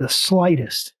the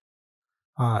slightest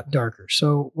darker.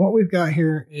 So what we've got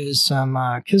here is some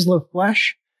Kislev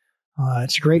Flesh.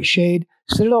 It's a great shade.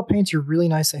 Citadel paints are really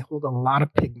nice. They hold a lot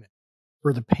of pigment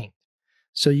for the paint.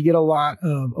 So you get a lot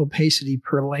of opacity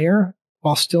per layer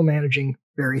while still managing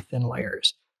very thin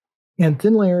layers. And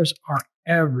thin layers are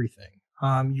everything.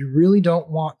 You really don't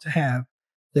want to have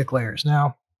thick layers.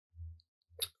 Now,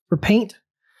 for paint,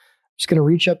 I'm just going to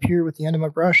reach up here with the end of my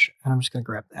brush, and I'm just going to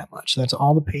grab that much. So that's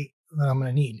all the paint that I'm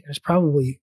going to need. It's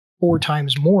probably 4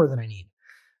 times more than I need.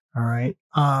 All right.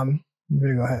 I'm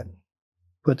going to go ahead and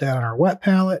put that on our wet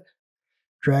palette,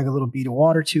 drag a little bead of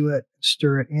water to it,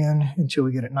 stir it in until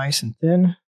we get it nice and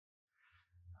thin.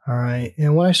 All right.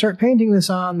 And when I start painting this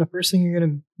on, the first thing you're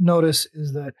going to notice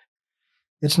is that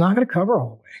it's not going to cover all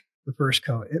the way the first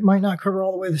coat. It might not cover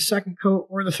all the way the second coat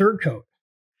or the third coat.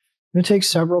 It takes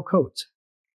several coats.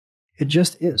 It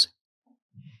just is.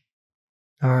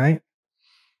 All right.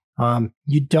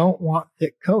 You don't want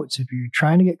thick coats. If you're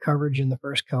trying to get coverage in the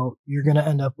first coat, you're going to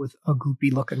end up with a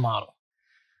goopy looking model.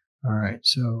 All right.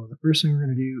 So the first thing we're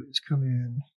going to do is come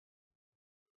in.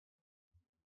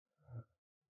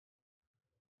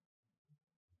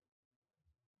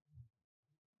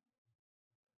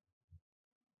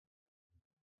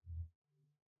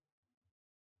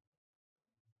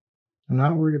 I'm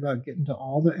not worried about getting to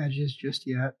all the edges just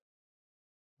yet.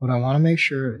 What I want to make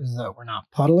sure is that we're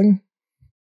not puddling.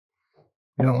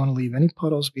 We don't want to leave any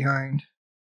puddles behind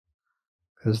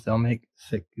because they'll make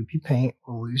thick, goopy paint.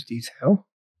 We'll lose detail.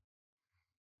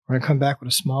 We're going to come back with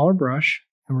a smaller brush,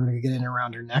 and we're going to get in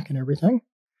around her neck and everything.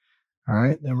 All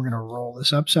right, then we're going to roll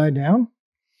this upside down,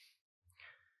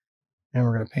 and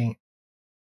we're going to paint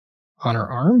on her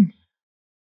arm.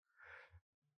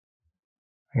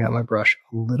 I got my brush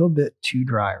a little bit too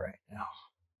dry right now.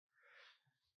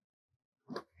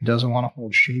 It doesn't want to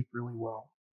hold shape really well.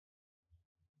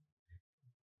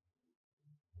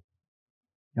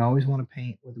 You always want to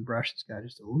paint with a brush that's got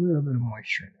just a little bit of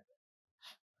moisture in it.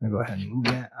 I'm going to go ahead and move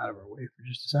that out of our way for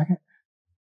just a second.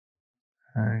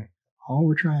 All right. All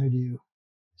we're trying to do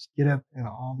is get up in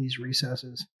all these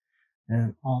recesses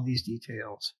and all these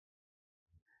details.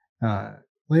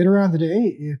 Later on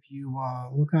today, if you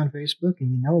look on Facebook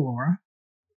and you know Laura,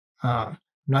 I'm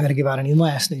not going to give out any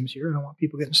last names here. I don't want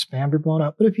people getting spammed or blown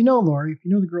up. But if you know Laura, if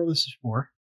you know the girl this is for,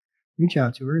 reach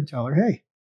out to her and tell her, hey,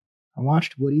 I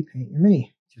watched Woody paint your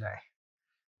mini today.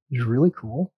 It was really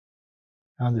cool.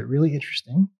 Found it really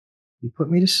interesting. He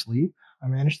put me to sleep. I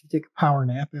managed to take a power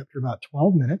nap after about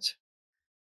 12 minutes.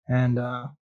 And,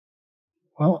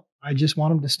 well, I just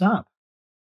want him to stop.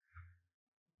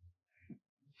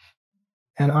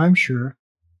 And I'm sure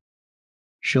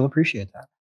she'll appreciate that.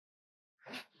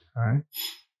 All right.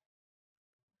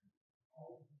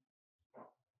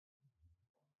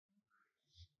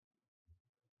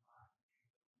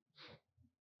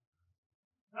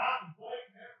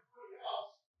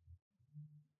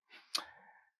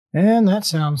 And that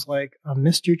sounds like a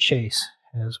Mr. Chase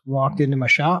has walked into my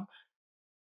shop.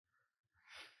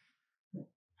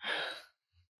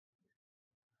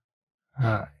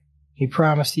 He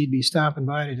promised he'd be stopping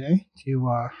by today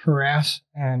to harass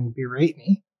and berate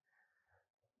me.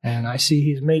 And I see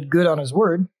he's made good on his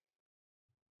word.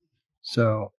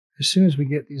 So as soon as we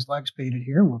get these legs painted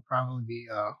here, we'll probably be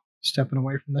stepping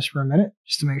away from this for a minute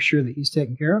just to make sure that he's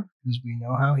taken care of, because we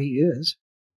know how he is.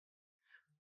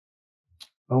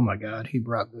 Oh my God, he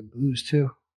brought good booze too.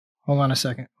 Hold on a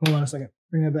second. Bring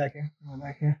that back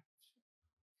here.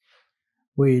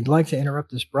 We'd like to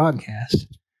interrupt this broadcast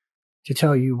to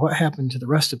tell you what happened to the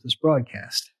rest of this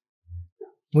broadcast.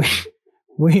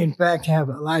 We in fact have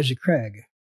Elijah Craig,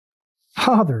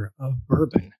 father of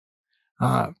bourbon.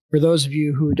 For those of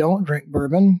you who don't drink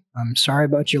bourbon, I'm sorry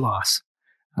about your loss.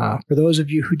 For those of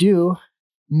you who do,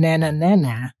 na.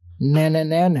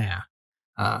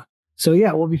 So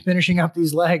yeah, we'll be finishing up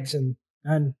these legs, and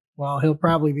well, he'll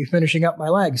probably be finishing up my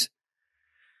legs.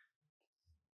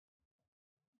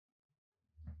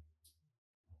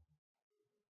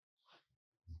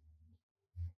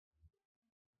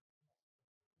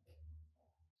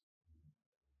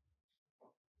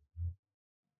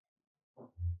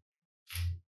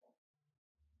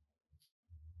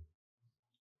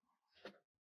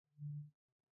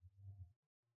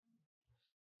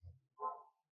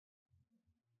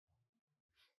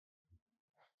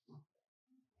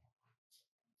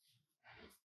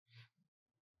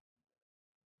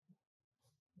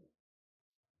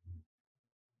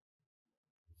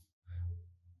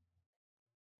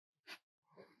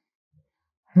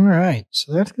 All right,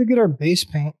 so that's going to get our base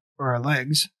paint for our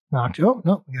legs knocked. Oh,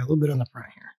 no, we got a little bit on the front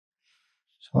here.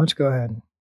 So let's go ahead and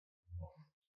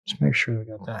just make sure we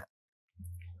got that.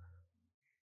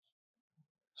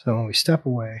 So when we step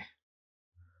away,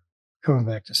 coming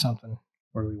back to something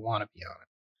where we want to be on it.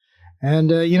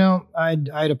 And,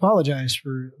 I'd apologize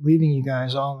for leaving you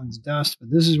guys all in the dust, but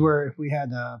this is where if we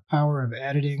had the power of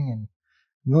editing and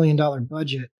 $1 million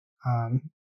budget,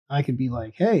 I could be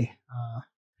like, hey,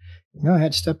 I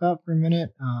had to step out for a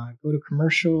minute, go to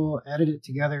commercial, edit it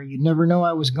together. You'd never know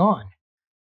I was gone.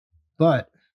 But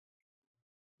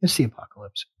it's the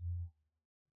apocalypse.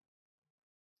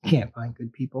 Can't find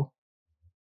good people.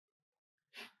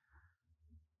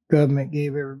 Government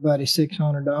gave everybody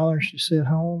 $600 to sit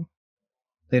home.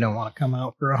 They don't want to come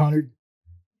out for $100.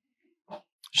 It's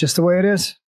just the way it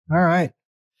is. All right.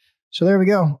 So there we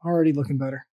go. Already looking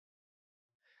better.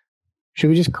 Should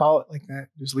we just call it like that?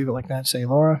 Just leave it like that? Say,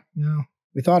 Laura,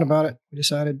 we thought about it. We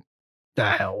decided, the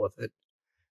hell with it.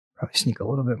 Probably sneak a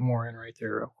little bit more in right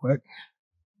there real quick.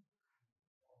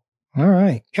 All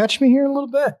right. Catch me here in a little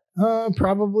bit.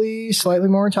 Probably slightly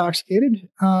more intoxicated,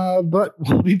 but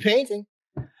we'll be painting.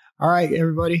 All right,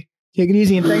 everybody. Take it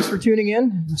easy, and thanks for tuning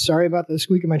in. Sorry about the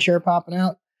squeak of my chair popping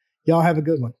out. Y'all have a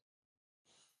good one.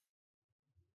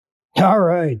 All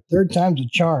right. Third time's a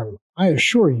charm. I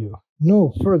assure you.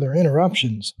 No further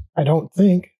interruptions. I don't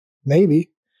think. Maybe.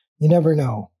 You never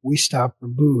know. We stop for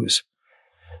booze.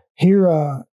 Here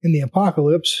in the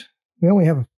apocalypse, we only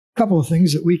have a couple of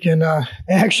things that we can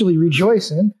actually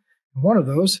rejoice in. One of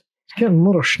those is getting a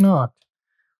little schnocked.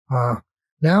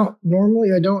 Now, normally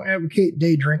I don't advocate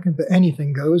day drinking, but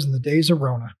anything goes in the days of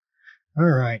Rona. All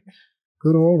right.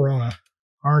 Good old Rona.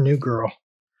 Our new girl.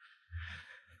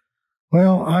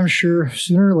 Well, I'm sure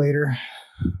sooner or later,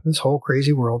 this whole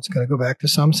crazy world's going to go back to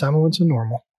some semblance of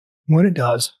normal. When it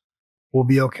does, we'll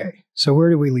be okay. So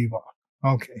where do we leave off?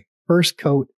 Okay, first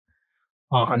coat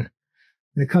on. I'm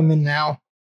going to come in now,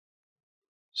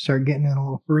 start getting in a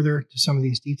little further to some of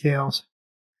these details.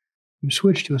 I'm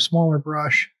switch to a smaller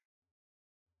brush,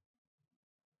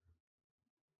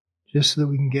 just so that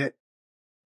we can get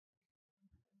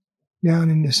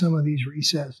down into some of these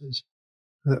recesses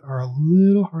that are a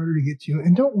little harder to get to.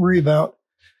 And don't worry about,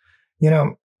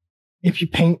 if your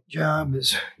paint job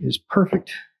is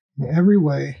perfect in every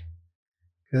way,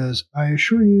 because I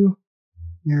assure you,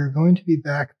 you're going to be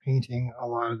back painting a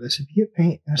lot of this. If you get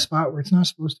paint in a spot where it's not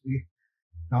supposed to be, you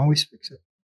can always fix it.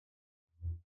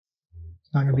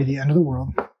 It's not going to be the end of the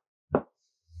world.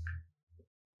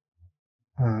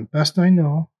 Best I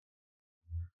know,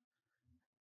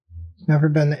 it's never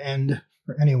been the end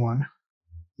for anyone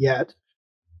yet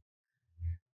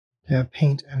to have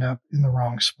paint end up in the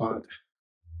wrong spot.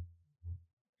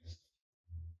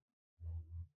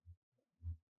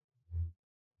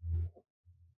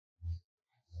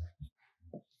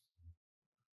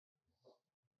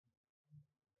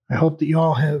 I hope that you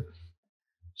all have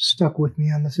stuck with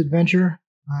me on this adventure.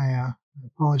 I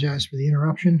apologize for the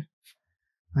interruption.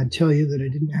 I'd tell you that I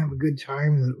didn't have a good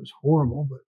time, that it was horrible,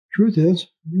 but truth is,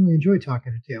 I really enjoy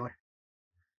talking to Taylor.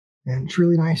 And it's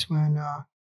really nice when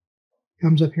he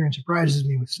comes up here and surprises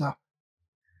me with stuff.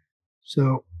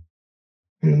 So,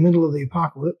 in the middle of the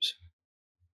apocalypse,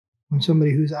 when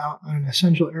somebody who's out on an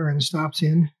essential errand stops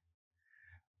in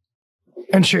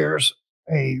and shares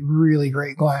a really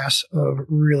great glass of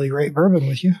really great bourbon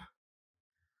with you,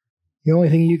 the only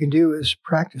thing you can do is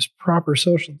practice proper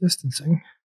social distancing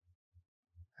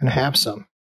and have some.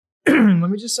 Let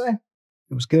me just say,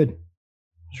 it was good. It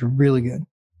was really good.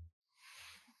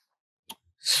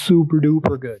 Super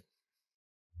duper good.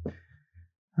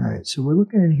 All right, so we're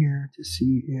looking in here to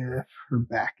see if her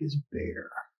back is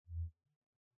bare.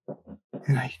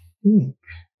 And I think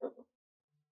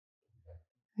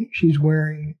she's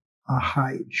wearing a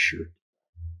hide shirt.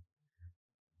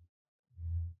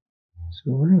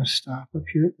 So we're going to stop up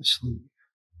here at the sleeve.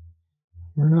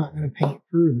 We're not going to paint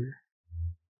further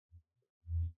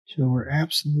till we're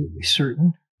absolutely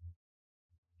certain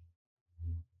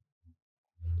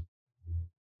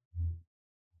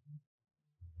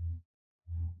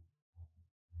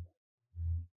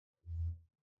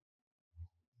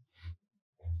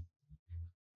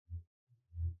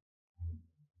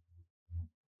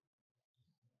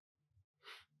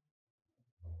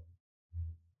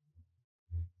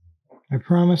I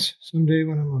promise someday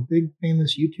when I'm a big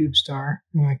famous YouTube star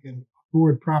and I can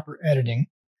afford proper editing,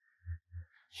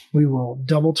 we will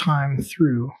double time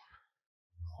through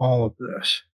all of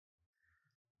this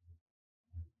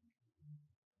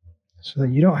so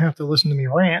that you don't have to listen to me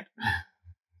rant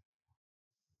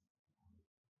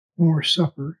or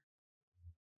suffer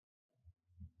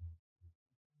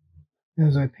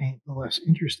as I paint the less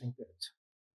interesting bits.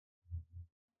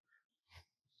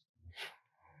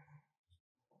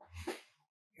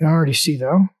 You can already see,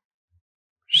 though,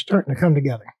 starting to come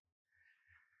together.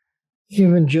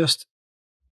 Even just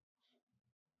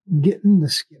getting the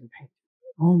skin painted,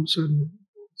 all of a sudden,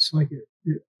 it's like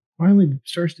it finally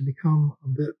starts to become a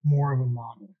bit more of a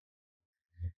model,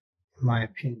 in my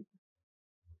opinion.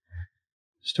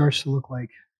 It starts to look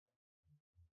like,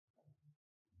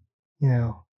 you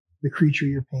know, the creature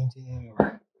you're painting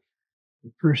or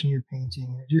the person you're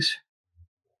painting. It just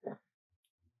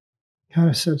kind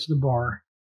of sets the bar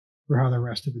for how the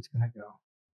rest of it's going to go.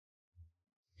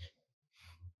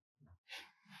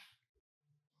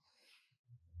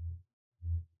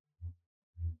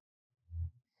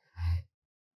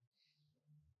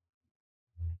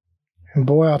 And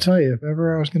boy, I'll tell you, if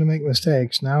ever I was going to make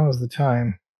mistakes, now is the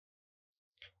time.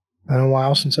 Been a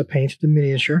while since I painted a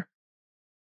miniature.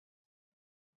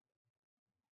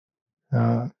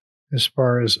 As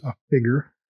far as a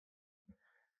figure.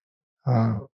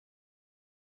 Been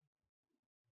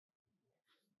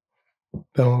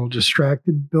a little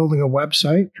distracted building a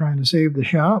website, trying to save the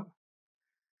shop.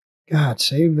 God,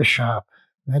 save the shop.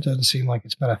 That doesn't seem like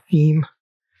it's been a theme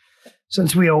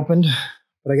since we opened.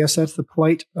 But I guess that's the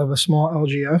plight of a small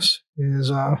LGS,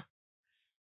 is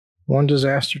one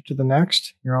disaster to the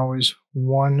next. You're always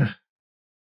one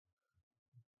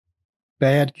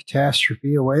bad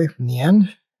catastrophe away from the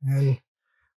end. And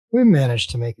we managed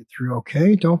to make it through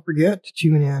okay. Don't forget to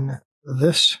tune in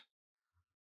this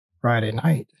Friday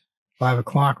night. 5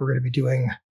 o'clock, we're going to be doing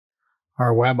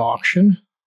our web auction.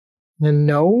 And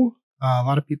no, a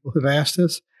lot of people have asked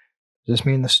us, does this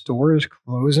mean the store is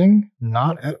closing?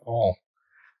 Not at all.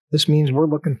 This means we're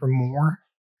looking for more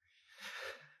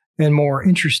and more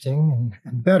interesting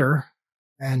and better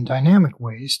and dynamic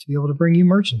ways to be able to bring you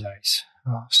merchandise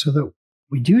so that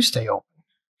we do stay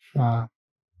open.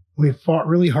 We've fought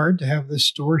really hard to have this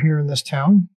store here in this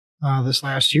town this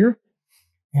last year,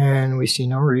 and we see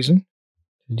no reason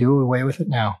to do away with it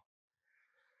now.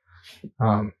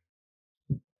 Some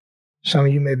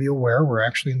of you may be aware we're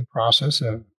actually in the process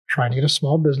of trying to get a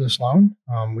small business loan.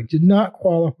 We did not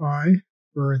qualify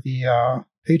for the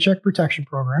Paycheck Protection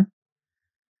Program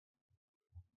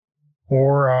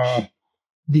or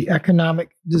the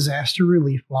economic disaster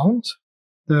relief loans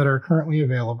that are currently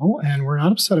available, and we're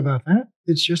not upset about that.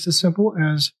 It's just as simple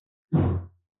as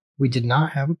we did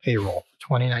not have a payroll for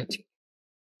 2019.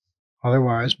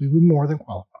 Otherwise, we would more than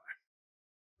qualify.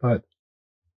 But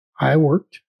I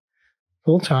worked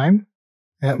full-time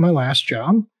at my last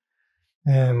job,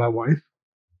 and my wife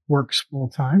works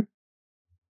full-time.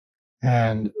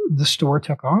 And the store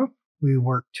took off. We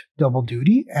worked double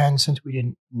duty, and since we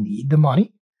didn't need the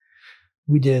money,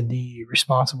 we did the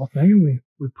responsible thing.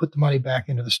 We put the money back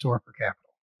into the store for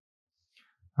capital.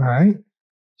 All right.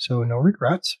 So no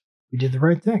regrets. We did the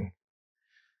right thing.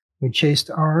 We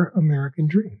chased our American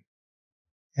dream.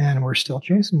 And we're still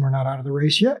chasing. We're not out of the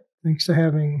race yet, thanks to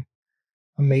having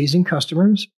amazing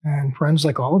customers and friends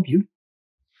like all of you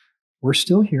we're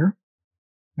still here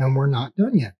and we're not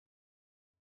done yet.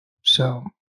 So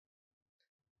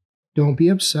don't be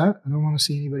upset. I don't want to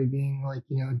see anybody being like,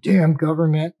 damn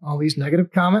government, all these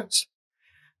negative comments.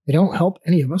 They don't help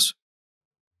any of us.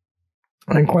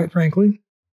 And quite frankly,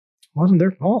 it wasn't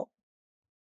their fault.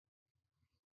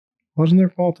 It wasn't their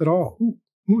fault at all.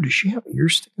 Ooh, does she have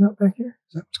ears sticking up back here?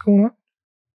 Is that what's going on?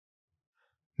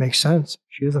 Makes sense.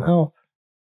 She is an elf.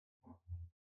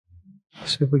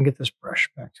 Let's see if we can get this brush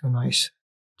back to a nice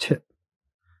tip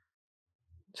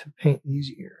to paint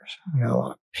these ears. I got a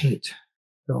lot of paint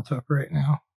built up right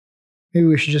now. Maybe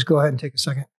we should just go ahead and take a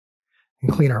second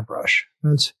and clean our brush.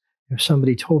 That's, if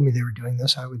somebody told me they were doing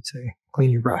this, I would say,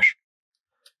 clean your brush.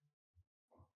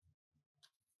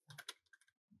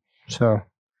 So,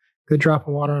 good drop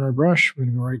of water on our brush. We're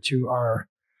going to go right to our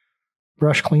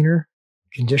brush cleaner,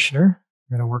 conditioner.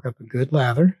 We're going to work up a good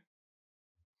lather.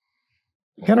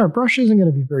 Again, our brush isn't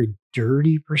going to be very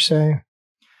dirty per se,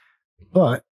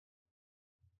 but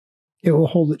it will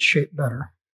hold its shape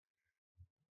better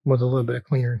with a little bit of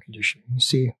cleaner and conditioner. You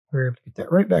see, we're able to get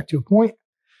that right back to a point.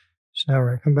 So now we're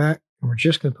going to come back and we're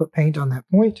just going to put paint on that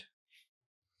point.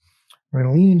 We're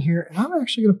going to lean in here, and I'm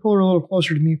actually going to pull her a little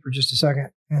closer to me for just a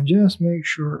second and just make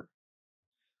sure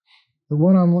that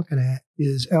what I'm looking at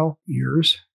is elf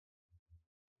ears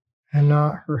and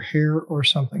not her hair or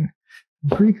something.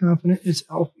 I'm pretty confident it's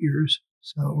elf ears.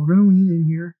 So we're going to lean in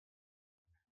here.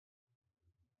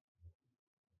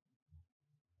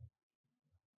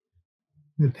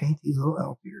 And paint these little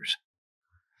elf ears.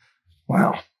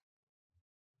 Wow.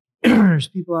 There's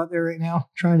people out there right now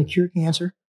trying to cure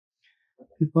cancer.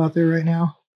 People out there right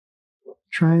now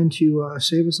trying to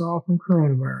save us all from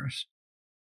coronavirus.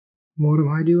 What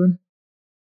am I doing?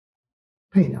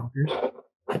 Painting elf ears.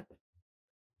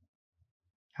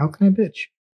 How can I bitch?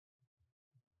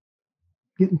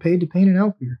 Getting paid to paint an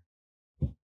elf ear.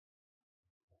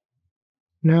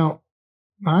 Now,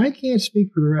 I can't speak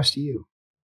for the rest of you.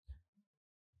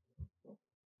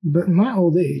 But in my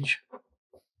old age,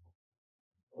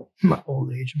 I'm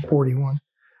 41.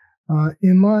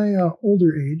 In my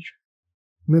older age,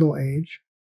 middle age,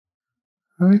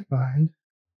 I find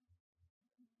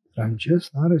that I'm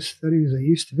just not as steady as I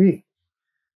used to be.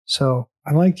 So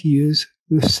I like to use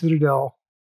the Citadel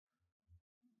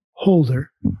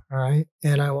holder, all right?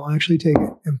 And I will actually take it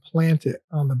and plant it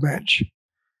on the bench.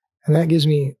 And that gives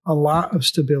me a lot of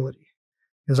stability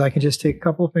because I can just take a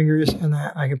couple of fingers and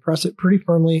that I can press it pretty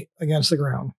firmly against the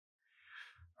ground,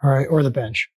 all right, or the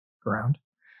bench ground,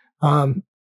 and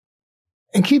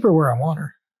keep her where I want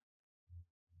her.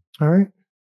 All right.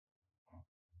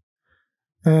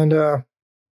 And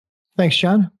thanks,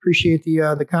 John. Appreciate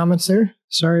the comments there.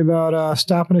 Sorry about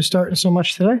stopping and starting so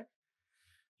much today.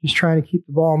 Just trying to keep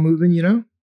the ball moving,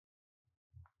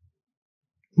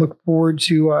 Look forward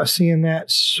to seeing that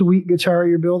sweet guitar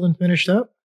you're building finished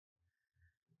up.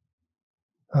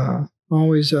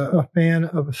 Always a fan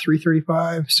of a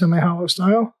 335 semi-hollow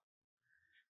style.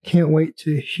 Can't wait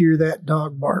to hear that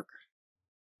dog bark.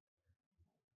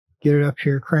 Get it up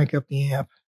here, crank up the amp.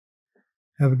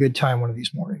 Have a good time one of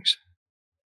these mornings.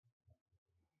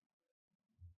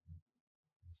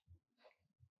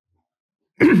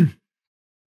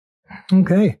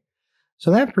 Okay,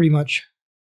 so that pretty much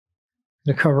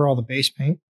going to cover all the base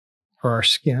paint for our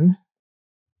skin.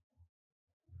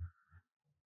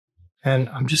 And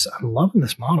I'm loving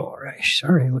this model already. She's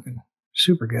already looking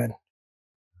super good.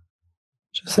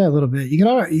 Just that little bit. You can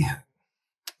already,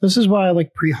 this is why I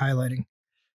like pre-highlighting,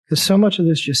 because so much of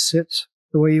this just sits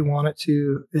the way you want it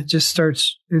to. It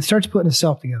starts putting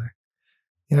itself together.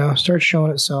 Starts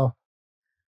showing itself,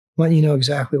 letting you know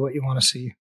exactly what you want to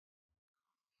see.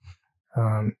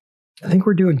 I think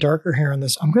we're doing darker hair on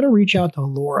this. I'm going to reach out to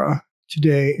Laura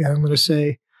today, and I'm going to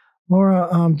say,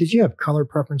 Laura, did you have color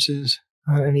preferences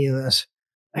on any of this?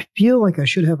 I feel like I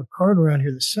should have a card around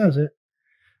here that says it,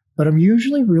 but I'm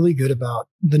usually really good about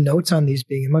the notes on these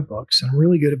being in my books, and I'm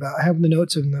really good about having the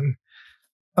notes of them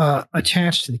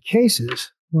attached to the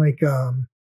cases. Like,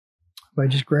 if I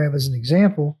just grab as an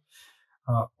example,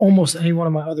 almost any one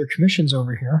of my other commissions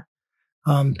over here,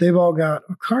 they've all got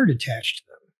a card attached to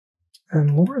them.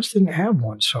 And Laura's didn't have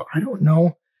one, so I don't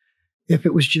know if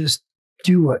it was just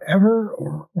do whatever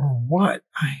or what.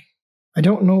 I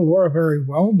don't know Laura very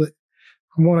well, but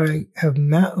from what I have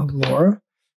met of Laura,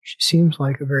 she seems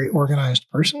like a very organized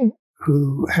person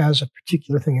who has a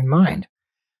particular thing in mind.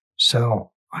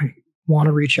 So I want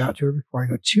to reach out to her before I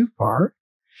go too far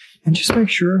and just make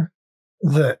sure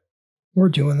that we're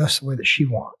doing this the way that she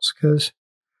wants. Because,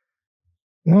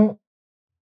 well,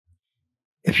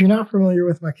 if you're not familiar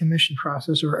with my commission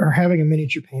process or having a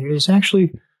miniature painted, it's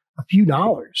actually a few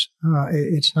dollars.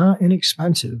 It's not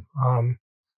inexpensive.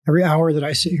 Every hour that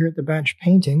I sit here at the bench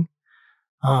painting,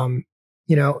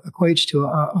 equates to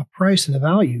a price and a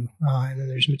value. And then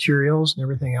there's materials and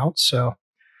everything else. So,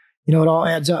 it all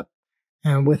adds up.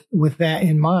 And with that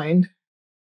in mind,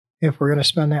 if we're going to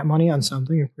spend that money on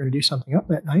something, if we're going to do something up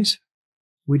that nice,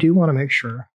 we do want to make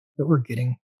sure that we're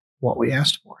getting what we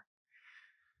asked for.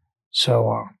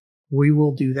 So we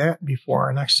will do that before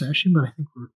our next session, but I think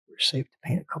we're safe to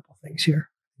paint a couple things here.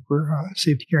 We're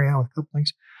safe to carry on with a couple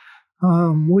things.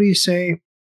 What do you say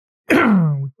we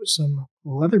put some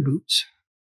leather boots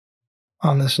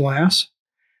on this lass,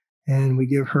 and we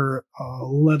give her a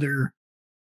leather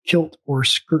kilt or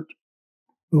skirt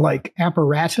like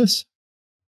apparatus,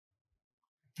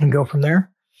 and go from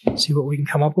there. See what we can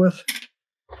come up with.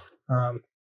 Let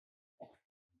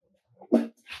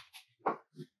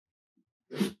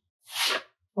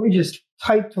me just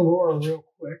type to Laura real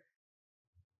quick.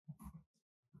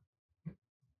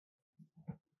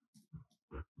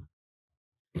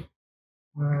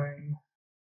 I'm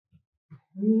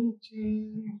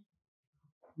painting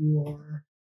your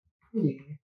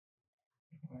pretty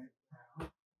right now.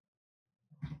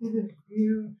 If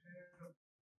you have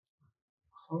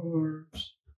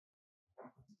colors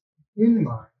in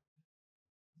mind,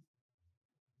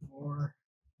 or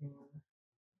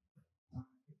I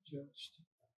just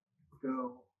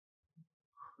go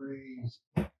crazy.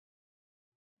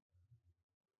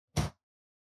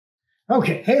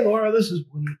 Okay, hey Laura, this is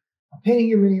Woody. I'm painting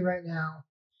your mini right now.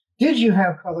 Did you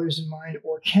have colors in mind,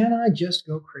 or can I just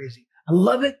go crazy? I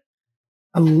love it.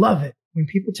 I love it when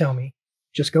people tell me,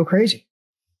 just go crazy.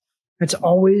 That's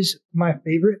always my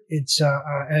favorite. It's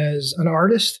as an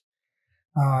artist,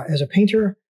 as a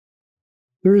painter,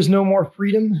 there is no more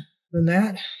freedom than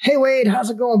that. Hey Wade, how's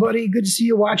it going, buddy? Good to see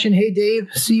you watching. Hey Dave,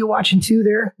 see you watching too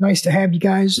there. Nice to have you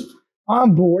guys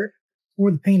on board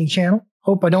for the painting channel.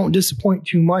 Hope I don't disappoint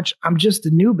too much. I'm just a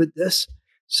noob at this.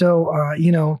 So,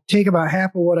 take about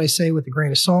half of what I say with a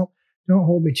grain of salt. Don't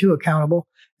hold me too accountable.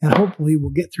 And hopefully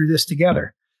we'll get through this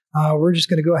together. We're just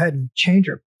going to go ahead and change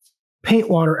our paint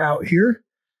water out here.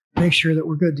 Make sure that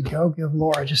we're good to go. Give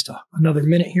Laura just another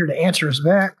minute here to answer us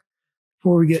back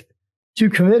before we get too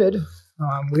committed.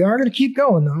 We are going to keep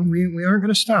going, though. We aren't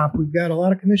going to stop. We've got a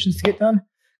lot of commissions to get done.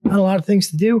 Not a lot of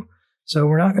things to do. So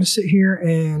we're not going to sit here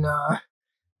and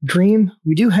dream.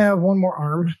 We do have one more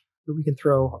arm that we can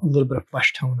throw a little bit of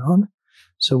flesh tone on.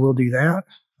 So we'll do that.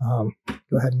 Go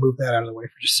ahead and move that out of the way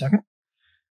for just a second.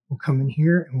 We'll come in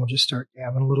here and we'll just start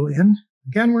dabbing a little in.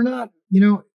 Again, we're not,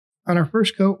 on our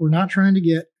first coat, we're not trying to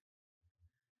get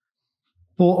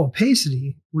full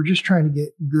opacity. We're just trying to get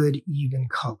good, even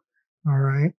color. All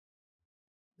right.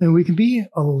 And we can be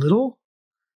a little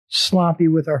sloppy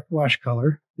with our flesh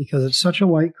color because it's such a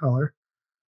light color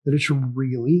that it's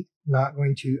really not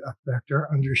going to affect our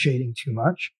undershading too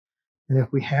much. And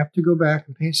if we have to go back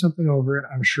and paint something over it,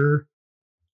 I'm sure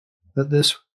that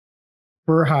this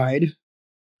fur hide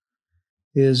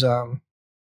is going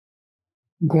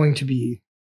to be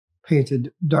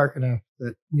painted dark enough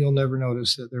that you'll never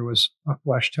notice that there was a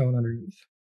flesh tone underneath.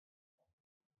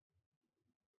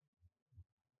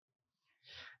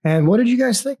 And what did you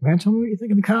guys think, man? Tell me what you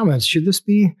think in the comments. Should this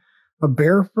be a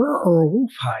bear fur or a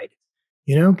wolf hide?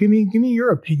 Give me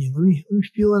your opinion. Let me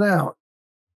feel it out.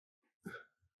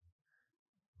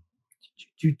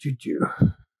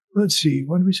 Let's see.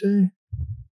 What did we say?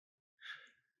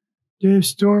 Dave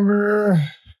Stormer.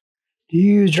 Do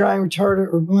you use drying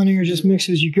retardant or blending or just mix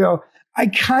as you go? I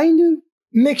kind of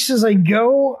mix as I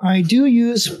go. I do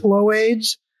use flow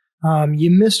aids. You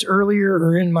missed earlier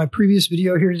or in my previous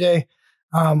video here today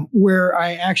where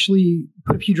I actually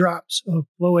put a few drops of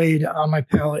flow aid on my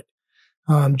palette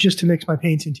just to mix my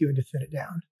paints into and to thin it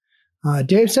down.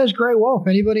 Dave says gray wolf.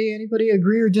 Anybody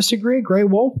agree or disagree? Gray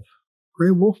wolf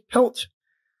pelt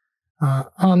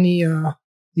on the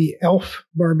elf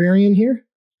barbarian here.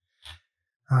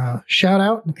 Shout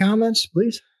out in the comments,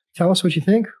 please. Tell us what you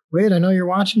think. Wade, I know you're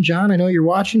watching. John, I know you're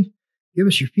watching. Give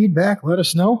us your feedback. Let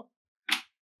us know.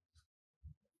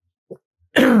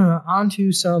 On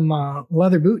to some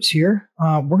leather boots here.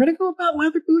 We're going to go about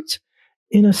leather boots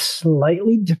in a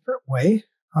slightly different way.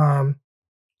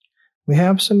 We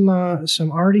have some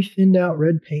already thinned out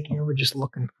red paint here. We're just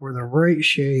looking for the right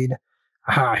shade.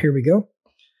 Aha, here we go.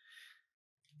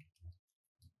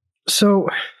 So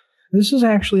this is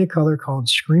actually a color called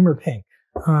Screamer Pink.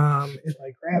 If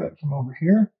I grab it from over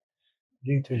here,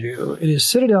 it is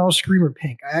Citadel Screamer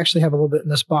Pink. I actually have a little bit in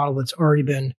this bottle that's already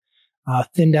been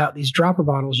thinned out. These dropper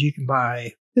bottles, you can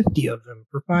buy 50 of them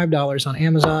for $5 on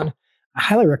Amazon. I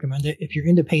highly recommend it if you're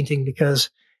into painting because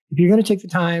if you're going to take the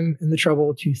time and the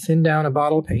trouble to thin down a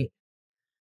bottle of paint,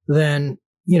 then,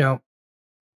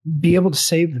 be able to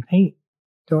save the paint.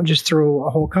 Don't just throw a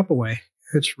whole cup away.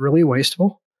 It's really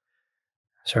wasteful.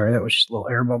 Sorry, that was just a little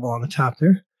air bubble on the top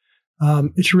there.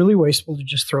 It's really wasteful to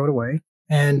just throw it away.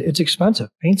 And it's expensive.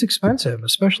 Paint's expensive,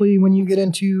 especially when you get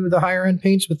into the higher end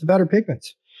paints with the better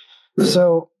pigments.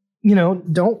 So,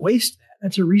 don't waste that.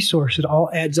 That's a resource. It all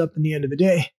adds up in the end of the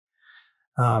day.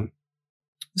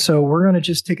 So we're going to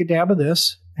just take a dab of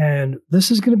this. And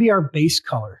this is going to be our base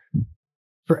color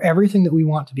for everything that we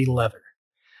want to be leather.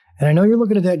 And I know you're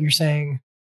looking at that and you're saying,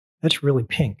 that's really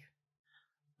pink.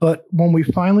 But when we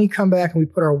finally come back and we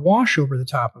put our wash over the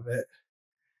top of it,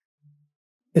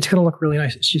 it's going to look really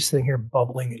nice. It's just sitting here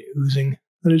bubbling and oozing.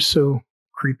 That is so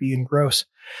creepy and gross.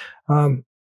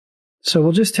 So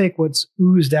we'll just take what's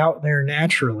oozed out there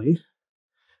naturally.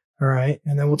 All right.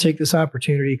 And then we'll take this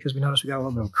opportunity because we notice we got a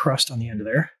little bit of crust on the end of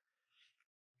there.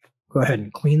 Go ahead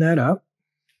and clean that up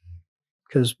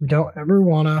because we don't ever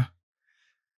want to.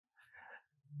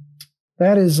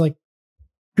 That is like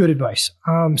good advice.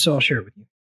 So I'll share it with you.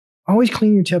 Always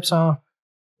clean your tips off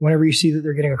whenever you see that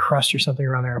they're getting a crust or something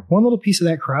around there. One little piece of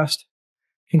that crust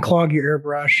can clog your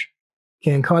airbrush,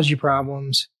 can cause you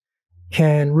problems,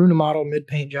 can ruin a model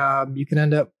mid-paint job. You can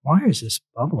end up, why is this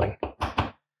bubbling?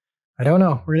 I don't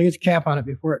know. We're going to get the cap on it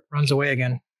before it runs away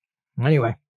again.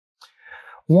 Anyway,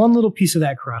 one little piece of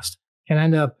that crust can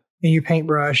end up in your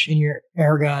paintbrush, in your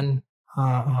air gun,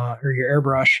 or your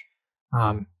airbrush,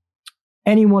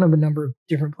 any one of a number of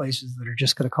different places that are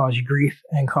just going to cause you grief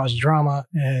and cause you drama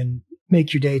and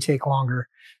make your day take longer.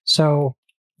 So,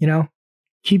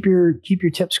 keep your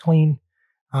tips clean.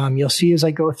 You'll see as I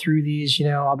go through these,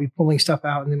 I'll be pulling stuff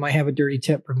out and they might have a dirty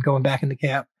tip from going back in the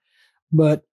cap,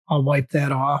 but I'll wipe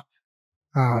that off.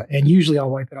 And usually I'll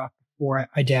wipe it off before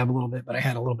I dab a little bit, but I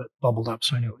had a little bit bubbled up,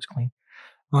 so I knew it was clean.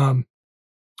 At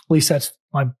least that's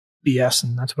my BS,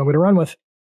 and that's what I'm going to run with.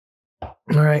 All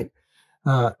right.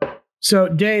 So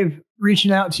Dave,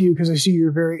 reaching out to you because I see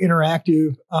you're very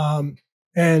interactive,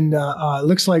 and it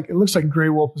looks like Grey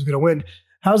Wolf is going to win.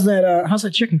 How's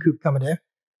that chicken coop coming, Dave?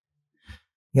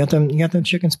 You got them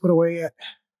chickens put away yet?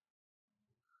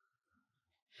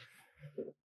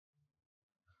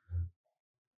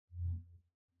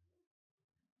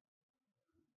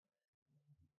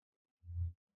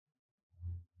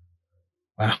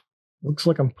 Wow. Looks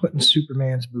like I'm putting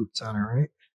Superman's boots on her, right?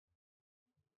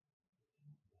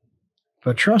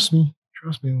 But trust me,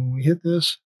 when we hit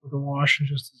this with a wash in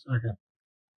just a second,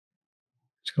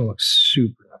 it's going to look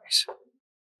super nice.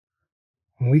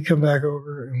 When we come back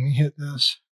over and we hit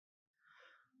this,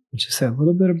 with just that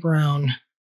little bit of brown,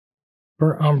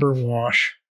 burnt umber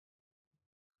wash,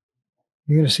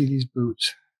 you're going to see these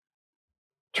boots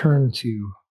turn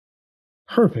to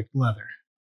perfect leather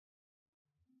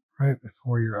right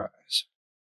before your eyes.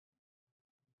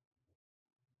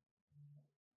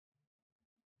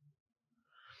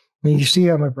 And you see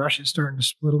how my brush is starting to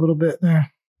split a little bit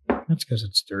there? That's because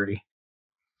it's dirty.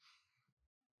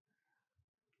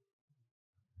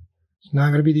 It's not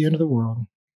going to be the end of the world.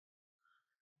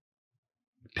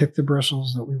 Pick the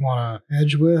bristles that we want to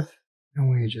edge with, and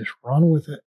we just run with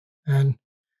it. And,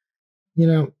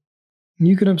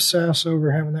 you can obsess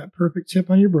over having that perfect tip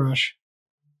on your brush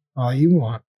all you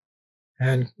want.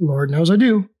 And Lord knows I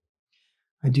do.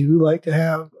 I do like to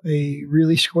have a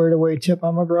really squared away tip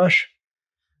on my brush,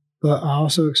 but I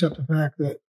also accept the fact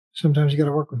that sometimes you got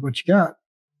to work with what you got.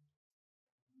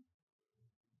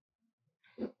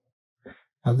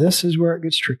 Now this is where it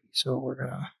gets tricky. So we're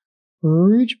going to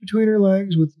reach between her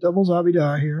legs with double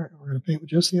Zabi-Da here. We're going to paint with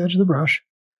just the edge of the brush.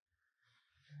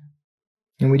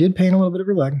 And we did paint a little bit of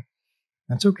her leg.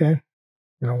 That's okay.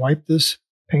 We're going to wipe this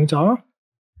paint off.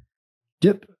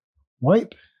 Dip,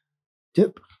 wipe,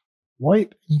 dip,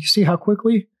 wipe. You can see how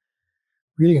quickly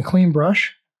we're getting a clean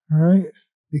brush, all right?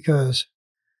 Because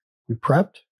we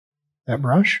prepped that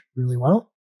brush really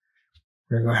well.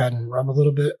 We're going to go ahead and rub a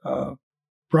little bit of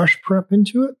brush prep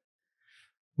into it.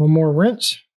 One more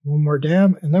rinse, one more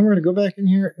dab, and then we're going to go back in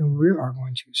here and we are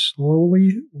going to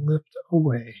slowly lift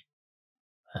away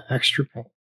that extra paint.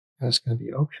 And it's going to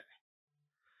be okay.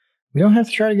 We don't have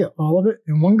to try to get all of it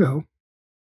in one go.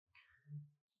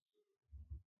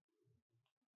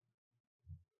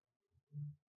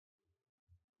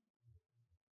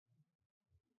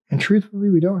 And truthfully,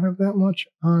 we don't have that much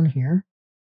on here.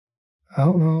 I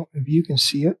don't know if you can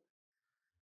see it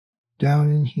down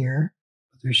in here,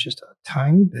 but there's just a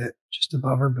tiny bit just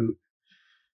above our boot.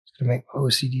 It's going to make my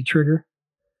OCD trigger.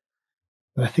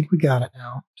 But I think we got it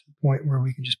now to the point where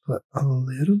we can just put a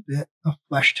little bit of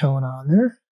flesh tone on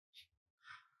there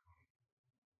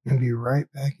and be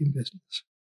right back in business.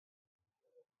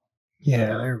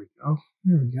 Yeah, there we go.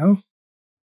 There we go.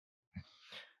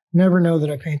 Never know that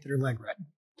I painted her leg red.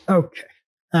 Okay,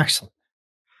 excellent.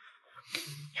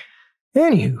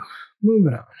 Anywho,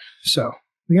 moving on. So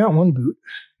we got one boot,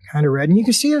 kind of red. And you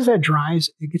can see as that dries,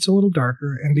 it gets a little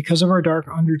darker. And because of our dark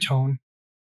undertone,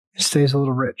 it stays a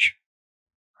little rich.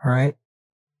 All right.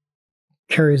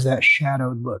 Carries that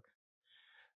shadowed look.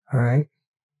 All right.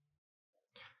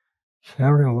 So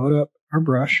now we're going to load up our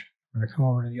brush. We're going to come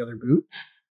over to the other boot.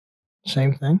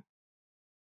 Same thing.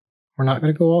 We're not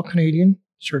going to go all Canadian.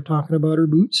 Start talking about our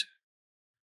boots.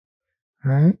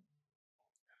 All right.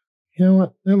 You know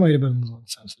what? That might have been a little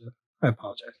insensitive. I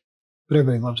apologize. But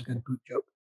everybody loves a good boot joke.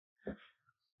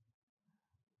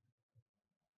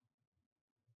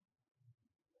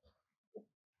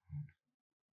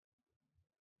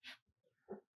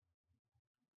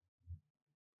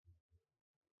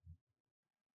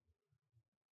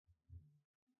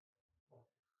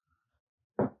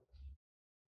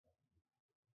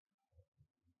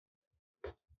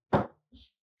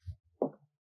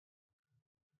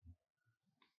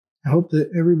 I hope that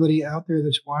everybody out there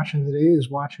that's watching today is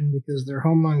watching because they're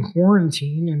home on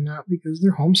quarantine and not because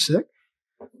they're homesick.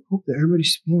 Hope that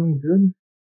everybody's feeling good.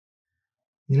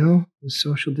 You know, the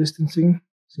social distancing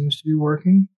seems to be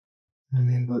working. I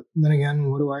mean, but then again,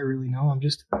 what do I really know? I'm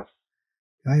just a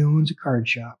guy who owns a card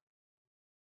shop.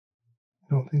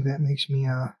 I don't think that makes me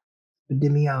a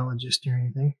epidemiologist or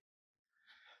anything.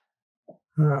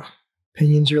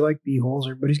 Opinions are like beeholes.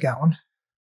 Everybody's got one.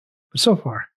 But so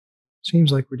far,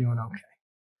 seems like we're doing okay.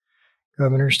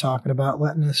 Governor's talking about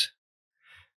letting us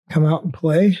come out and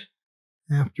play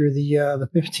after the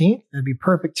 15th. That'd be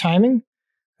perfect timing.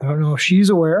 I don't know if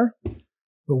she's aware,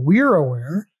 but we're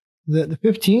aware that the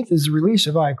 15th is the release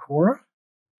of Ikora.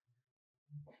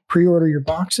 Pre-order your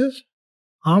boxes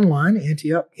online,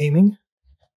 Anti-Up Gaming,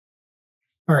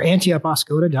 or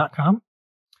antiuposcoda.com.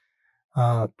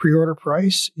 Pre-order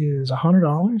price is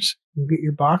 $100. You'll get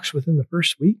your box within the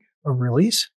first week of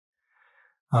release.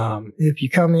 If you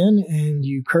come in and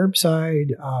you curbside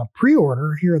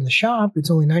pre-order here in the shop, it's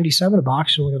only $97 a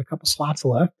box. You only got a couple slots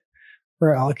left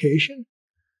for allocation.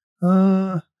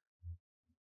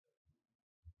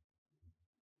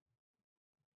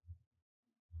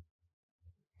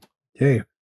 Dave,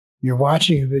 you're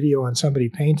watching a video on somebody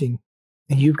painting,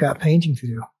 and you've got painting to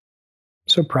do. I'm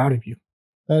so proud of you.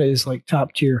 That is like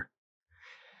top tier.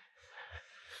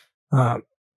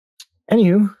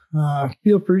 Anywho,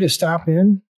 feel free to stop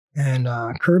in and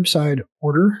curbside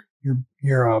order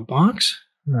your box.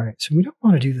 All right, so we don't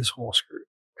want to do this whole skirt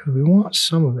because we want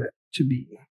some of it to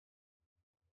be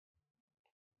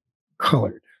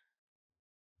colored.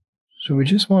 So we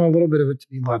just want a little bit of it to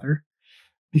be leather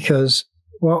because,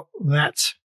 well,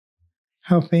 that's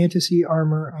how fantasy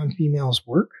armor on females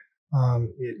work.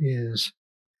 It is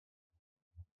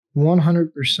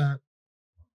 100%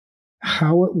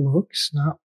 how it looks,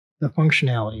 not the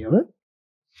functionality of it.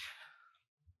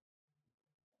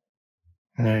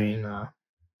 I mean, I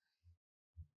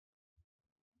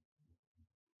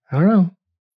don't know.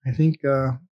 I think,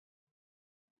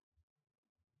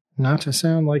 not to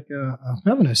sound like a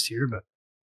feminist here, but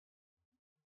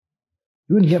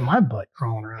you wouldn't get my butt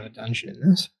crawling around a dungeon in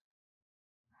this.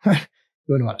 You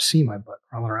wouldn't want to see my butt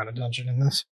crawling around a dungeon in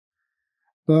this.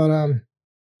 But,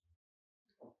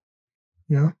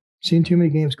 you know, seen too many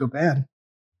games go bad.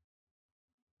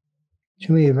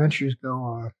 Too many adventures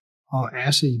go all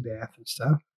acid bath and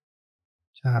stuff.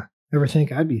 So, never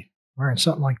think I'd be wearing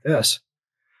something like this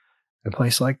in a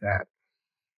place like that.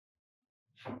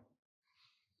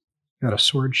 Got a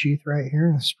sword sheath right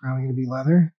here. This is probably going to be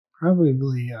leather.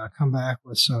 Probably come back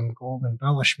with some gold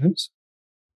embellishments,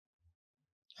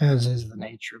 as is the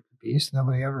nature of the beast.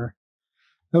 Nobody ever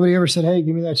said, "Hey,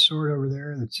 give me that sword over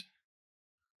there that's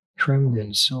trimmed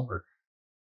in silver."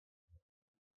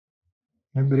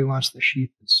 Everybody wants the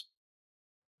sheath that's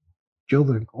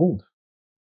gilded in gold.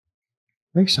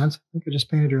 Makes sense. I think I just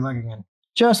painted her leg again.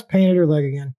 Just painted her leg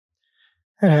again.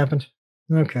 That happened.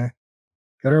 Okay.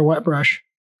 Got our wet brush.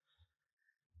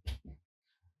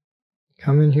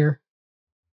 Come in here.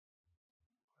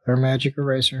 Our magic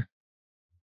eraser.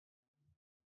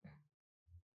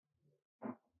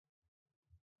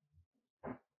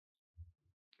 Give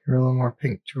her a little more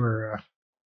pink to her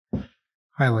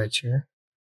highlights here.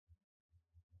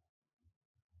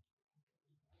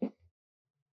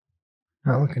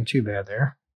 Not looking too bad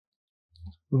there.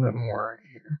 A little bit more right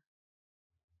here.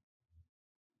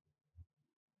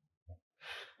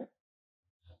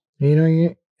 You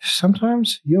know,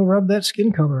 sometimes you'll rub that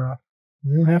skin color off.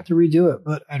 You don't have to redo it,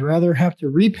 but I'd rather have to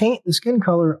repaint the skin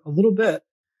color a little bit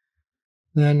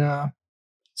than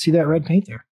see that red paint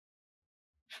there.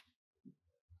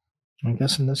 I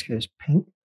guess in this case, pink.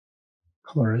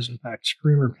 Color is in fact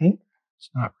Screamer pink. It's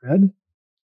not red.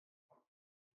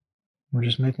 We're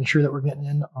just making sure that we're getting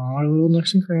in all our little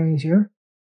nooks and crannies here.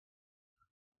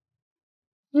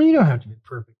 Well, you don't have to be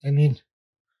perfect. I mean,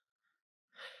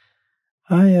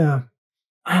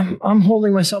 I'm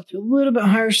holding myself to a little bit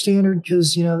higher standard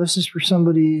because, you know, this is for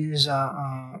somebody's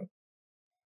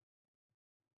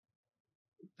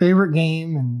favorite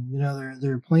game, and you know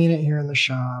they're playing it here in the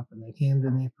shop, and they came to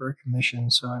me for a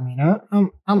commission. So I mean,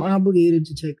 I'm obligated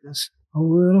to take this a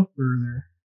little further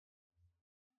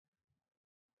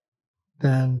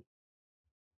than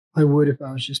I would if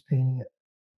I was just painting it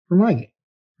for my game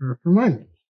or for my mini.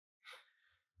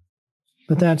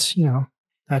 But that's, you know,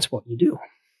 that's what you do.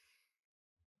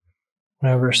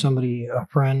 Whenever somebody, a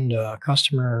friend, a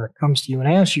customer comes to you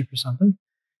and asks you for something,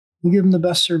 you give them the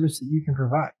best service that you can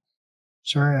provide.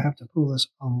 Sorry, I have to pull this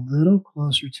a little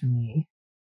closer to me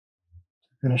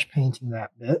to finish painting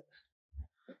that bit.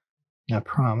 I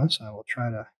promise I will try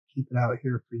to keep it out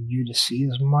here for you to see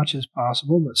as much as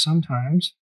possible, but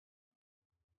sometimes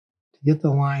to get the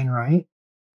line right,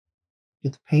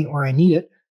 get the paint where I need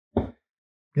it, I'm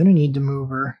going to need to move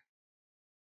her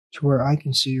to where I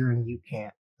can see her and you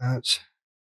can't. That's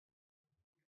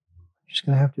just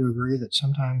going to have to agree that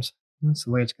sometimes that's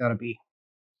the way it's got to be.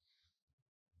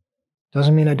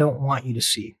 Doesn't mean I don't want you to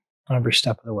see on every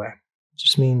step of the way. It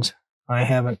just means I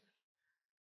haven't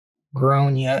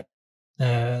grown yet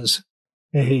as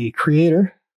a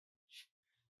creator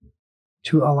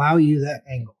to allow you that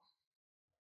angle.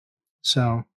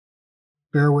 So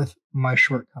bear with my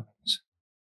shortcomings.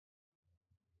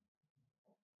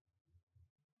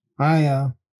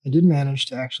 I did manage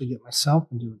to actually get myself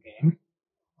into a game.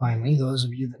 Finally, those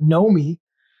of you that know me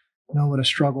know what a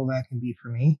struggle that can be for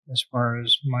me as far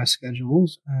as my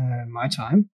schedules and my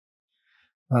time.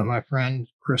 But my friend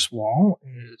Chris Wall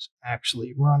is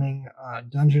actually running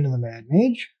Dungeon of the Mad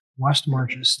Mage, West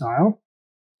Marches style.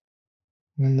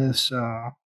 And this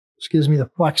gives me the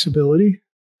flexibility.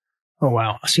 Oh,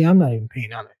 wow. See, I'm not even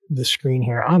painting on the screen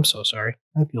here. I'm so sorry.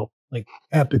 I feel like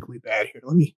epically bad here.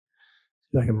 Let me see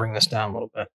if I can bring this down a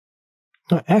little bit.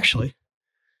 Actually,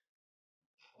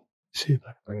 see if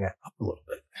I can bring that up a little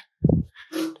bit.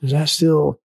 Does that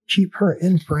still keep her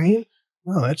in frame?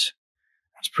 Oh, that's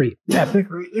pretty epic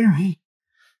right there.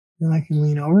 Then I can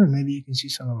lean over and maybe you can see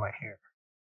some of my hair.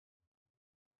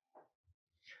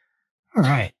 All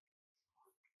right.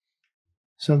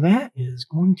 So that is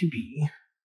going to be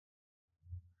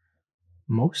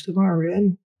most of our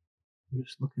red. I'm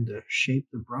just looking to shape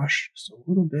the brush just a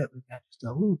little bit. We've got just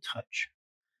a little touch.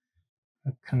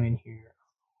 I'll come in here,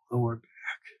 lower back.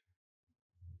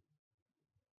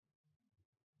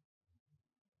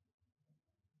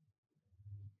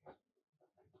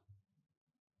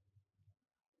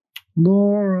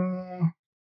 Laura,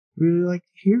 really like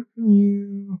to hear from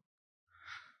you.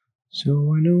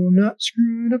 So I know I'm not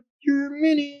screwing up your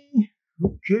mini.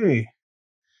 Okay.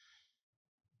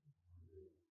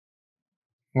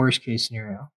 Worst case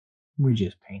scenario, we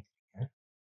just paint it again.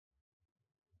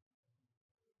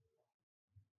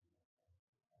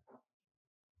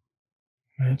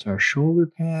 That's our shoulder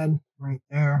pad right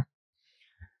there.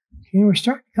 Okay, we're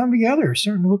starting to come together. It's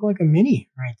starting to look like a mini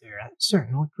right there. That's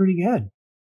starting to look pretty good.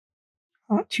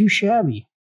 Not too shabby.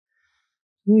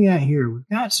 What we got here? We've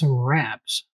got some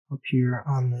wraps up here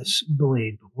on this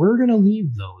blade, but we're going to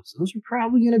leave those. Those are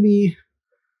probably going to be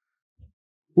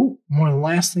one of the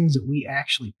last things that we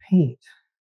actually paint,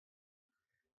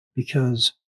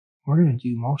 because we're going to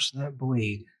do most of that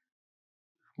blade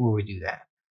before we do that.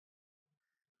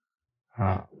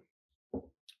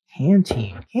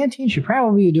 Canteen. Canteen should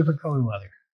probably be a different color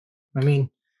leather. I mean,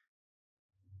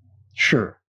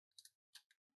 sure.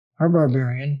 Our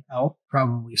Barbarian elf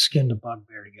probably skinned a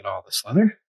bugbear to get all this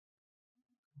leather.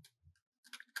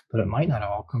 But it might not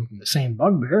all come from the same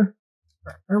bugbear.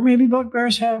 Or maybe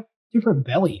bugbears have different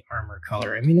belly armor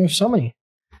color. I mean, there's so many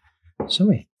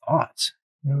thoughts,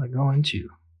 you know, that go into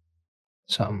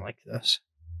something like this.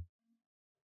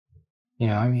 You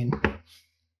know, I mean,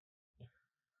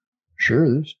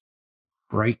 sure, there's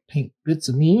bright pink bits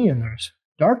of me and there's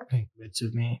dark pink bits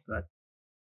of me, but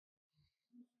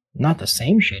not the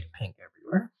same shade of pink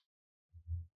everywhere.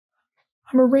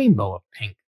 I'm a rainbow of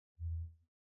pink.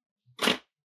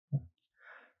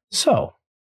 So,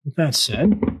 with that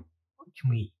said, what can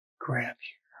we grab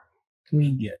here? Can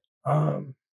we get,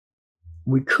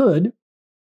 we could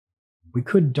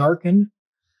darken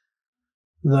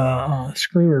the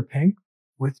Screamer pink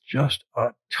with just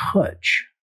a touch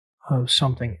of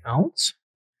something else.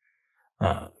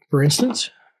 For instance,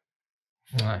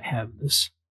 I have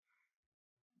this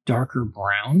darker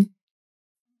brown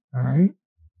All right.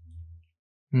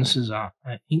 And this is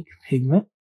an ink pigment.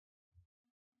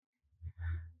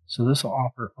 So this will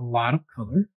offer a lot of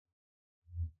color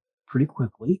pretty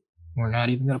quickly. We're not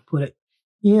even going to put it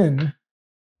in.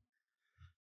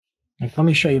 Like, let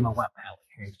me show you my wet palette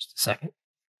here in just a second.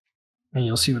 And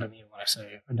you'll see what I mean when I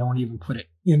say I don't even put it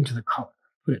into the color.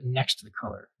 Put it next to the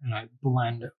color. And I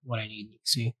blend what I need. You can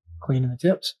see cleaning the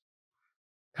tips.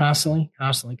 Constantly.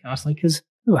 Because this is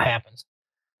what happens.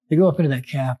 They go up into that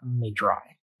cap and they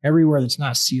dry. Everywhere that's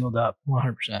not sealed up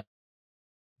 100%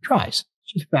 dries.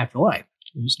 It's just back to life.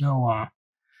 There's no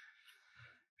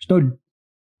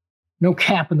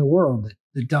cap in the world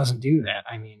that doesn't do that.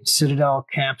 I mean, Citadel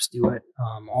caps do it,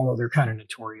 although they're kind of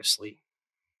notoriously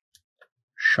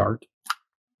sharp.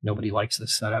 Nobody likes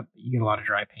this setup, but you get a lot of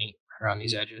dry paint around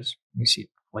these edges. You see it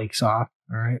flakes off,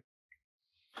 all right?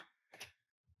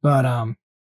 But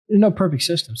there's no perfect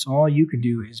system, so all you can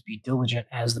do is be diligent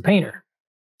as the painter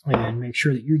and make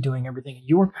sure that you're doing everything in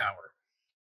your power.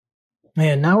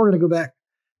 And now we're going to go back to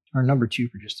our number 2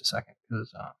 for just a second,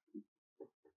 because I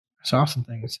saw some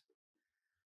things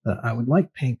that I would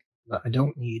like pink, but I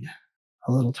don't need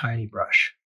a little tiny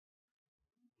brush.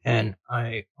 And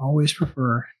I always try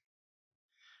to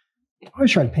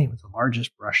paint with the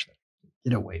largest brush that I can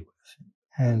get away with.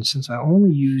 And since I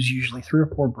only use usually 3 or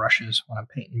 4 brushes when I'm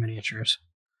painting miniatures,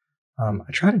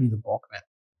 I try to do the bulk of it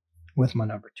with my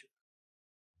number 2.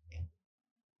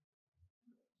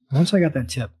 Once I got that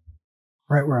tip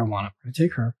right where I want it, I'm going to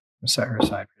take her and set her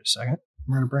aside for just a second.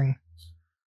 I'm going to bring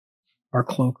our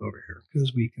cloak over here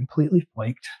because we completely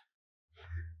flaked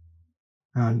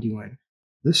on doing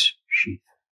this sheath.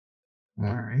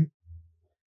 All right.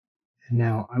 And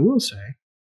now I will say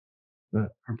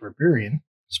that our Barbarian,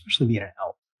 especially being an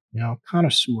elf,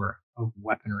 connoisseur of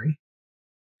weaponry,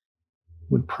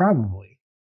 would probably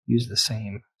use the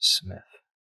same smith.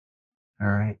 All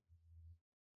right.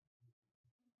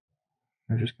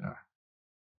 I'm just going to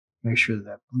make sure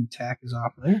that blue tack is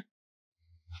off of there.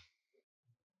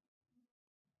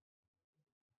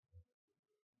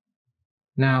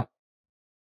 Now,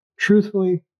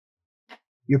 truthfully,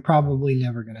 you're probably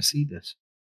never going to see this.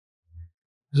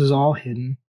 This is all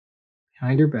hidden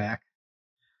behind her back,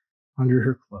 under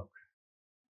her cloak.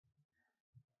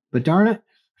 But darn it,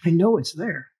 I know it's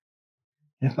there.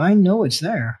 And if I know it's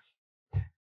there,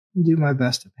 I'll do my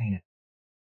best to paint it.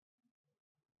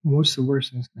 And what's the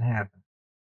worst thing that's going to happen?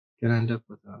 Gonna end up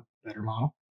with a better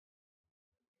model.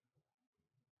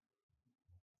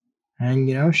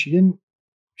 And she didn't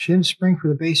spring for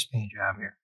the base paint job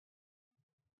here.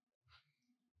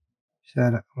 She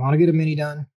said, I want to get a mini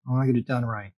done. I want to get it done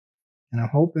right. And I'm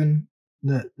hoping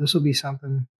that this will be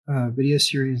something, a video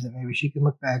series that maybe she can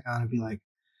look back on and be like,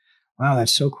 wow,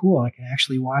 that's so cool. I can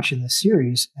actually watch in this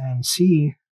series and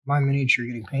see my miniature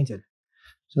getting painted.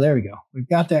 So there we go. We've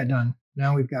got that done.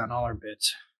 Now we've gotten all our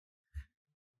bits.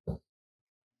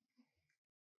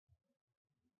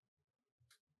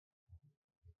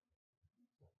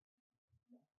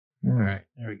 All right,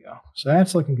 there we go. So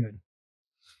that's looking good.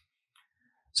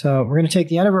 So we're going to take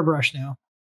the end of our brush now.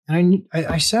 And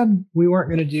I said we weren't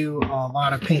going to do a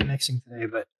lot of paint mixing today,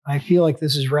 but I feel like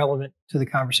this is relevant to the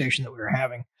conversation that we were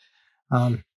having.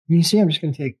 You can see I'm just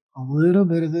going to take a little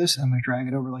bit of this and I'm going to drag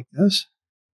it over like this.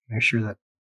 Make sure that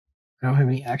I don't have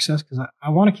any excess because I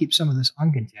want to keep some of this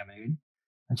uncontaminated.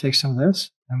 I take some of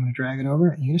this, I'm going to drag it over,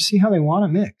 and you're going to see how they want to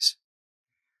mix.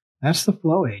 That's the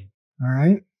flow aid, all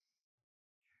right?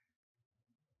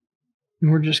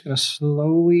 And we're just going to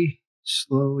slowly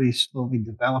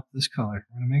develop this color.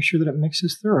 We're going to make sure that it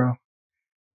mixes thorough.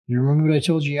 You remember what I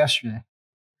told you yesterday?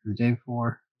 The day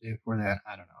before that,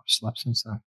 I don't know. I've slept since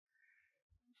then.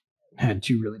 I had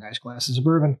 2 really nice glasses of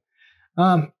bourbon.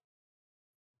 So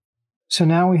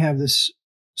now we have this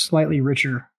slightly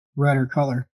richer, redder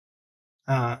color.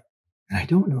 And I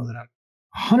don't know that I'm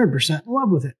 100% in love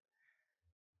with it,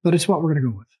 but it's what we're going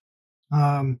to go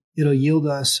with. It'll yield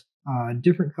us a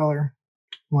different color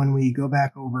when we go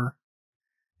back over,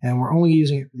 and we're only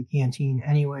using it for the canteen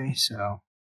anyway, so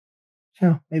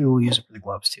maybe we'll use it for the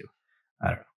gloves too. I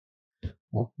don't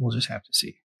know. We'll just have to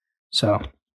see. So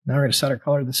now we're going to set our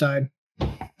color to the side.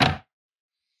 I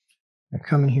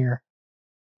come in here.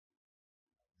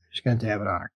 Just going to dab it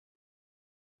on her.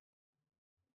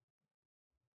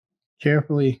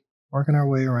 Carefully working our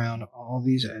way around all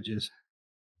these edges.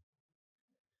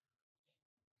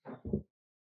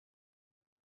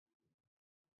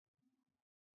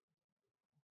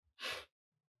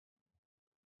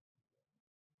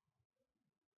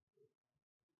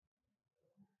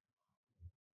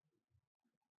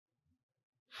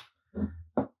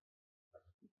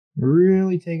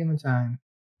 Really taking the time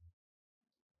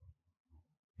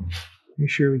Make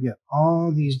sure we get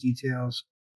all these details.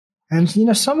 And, you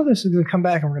know, some of this is going to come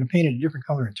back and we're going to paint it a different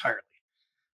color entirely.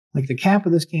 Like the cap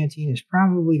of this canteen is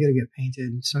probably going to get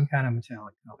painted in some kind of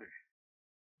metallic color.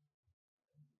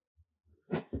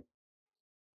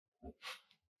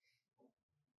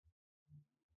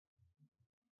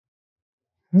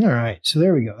 All right, so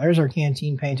there we go. There's our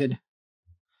canteen painted.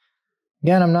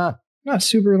 Again, I'm not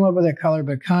super in love with that color,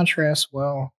 but contrasts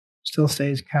well. Still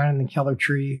stays kind of in the color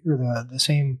tree or the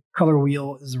same color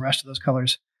wheel as the rest of those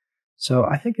colors. So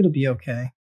I think it'll be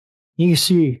okay. You can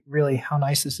see really how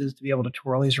nice this is to be able to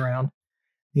twirl these around.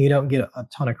 You don't get a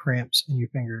ton of cramps in your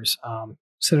fingers.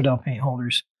 Citadel paint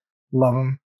holders, love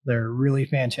them. They're really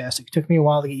fantastic. It took me a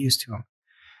while to get used to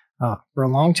them. For a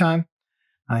long time,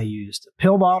 I used a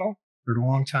pill bottle. For a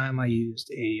long time, I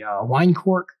used a wine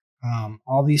cork.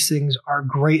 All these things are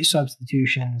great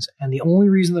substitutions. And the only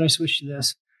reason that I switched to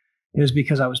this is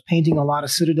because I was painting a lot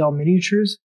of Citadel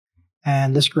miniatures.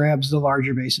 And this grabs the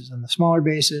larger bases and the smaller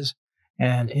bases.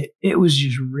 And it was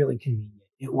just really convenient.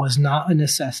 It was not a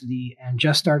necessity. And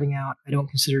just starting out, I don't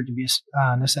consider it to be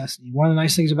a necessity. One of the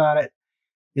nice things about it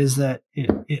is that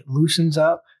it loosens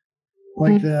up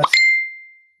like this.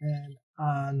 And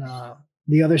on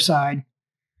the other side,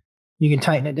 you can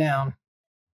tighten it down.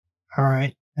 All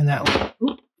right. And that,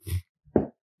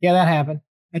 yeah, that happened.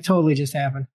 That totally just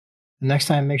happened. The next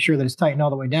time, make sure that it's tightened all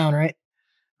the way down, right?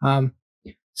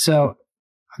 So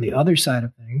on the other side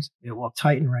of things, it will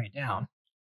tighten right down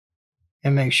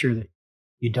and make sure that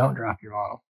you don't drop your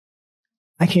model.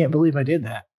 I can't believe I did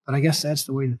that, but I guess that's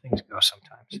the way the things go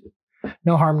sometimes.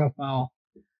 No harm, no foul.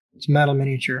 It's a metal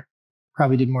miniature.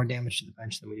 Probably did more damage to the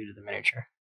bench than we did to the miniature.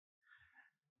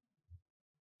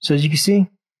 So as you can see,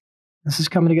 this is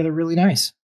coming together really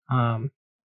nice.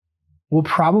 We'll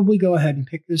probably go ahead and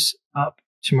pick this up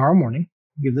tomorrow morning.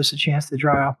 Give this a chance to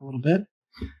dry off a little bit.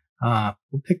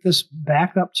 We'll pick this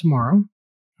back up tomorrow.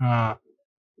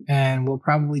 And we'll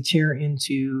probably tear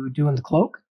into doing the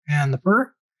cloak and the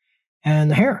fur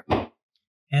and the hair.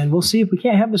 And we'll see if we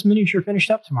can't have this miniature finished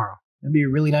up tomorrow. That'd be a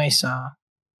really nice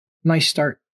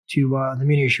start to the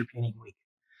miniature painting week.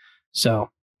 So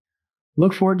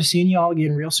look forward to seeing you all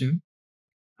again real soon.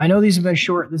 I know these have been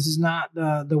short. This is not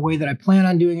the way that I plan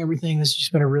on doing everything. This has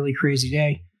just been a really crazy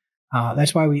day.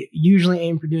 That's why we usually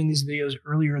aim for doing these videos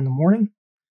earlier in the morning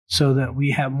so that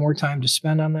we have more time to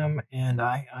spend on them. And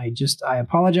I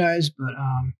apologize, but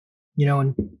you know,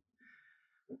 when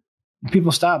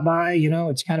people stop by, you know,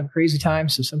 it's kind of a crazy time.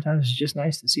 So sometimes it's just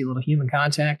nice to see a little human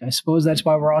contact. I suppose that's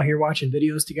why we're all here watching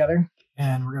videos together.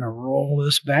 And we're going to roll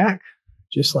this back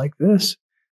just like this.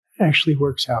 It actually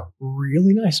works out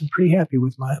really nice. I'm pretty happy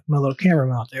with my little camera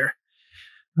mount there.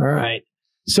 All right.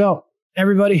 So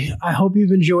everybody, I hope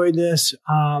you've enjoyed this.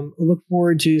 Look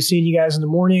forward to seeing you guys in the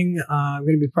morning. I'm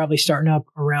going to be probably starting up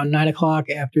around 9 o'clock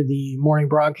after the morning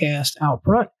broadcast out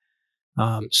front.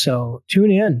 So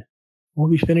tune in. We'll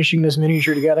be finishing this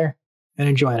miniature together and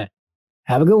enjoying it.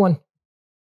 Have a good one.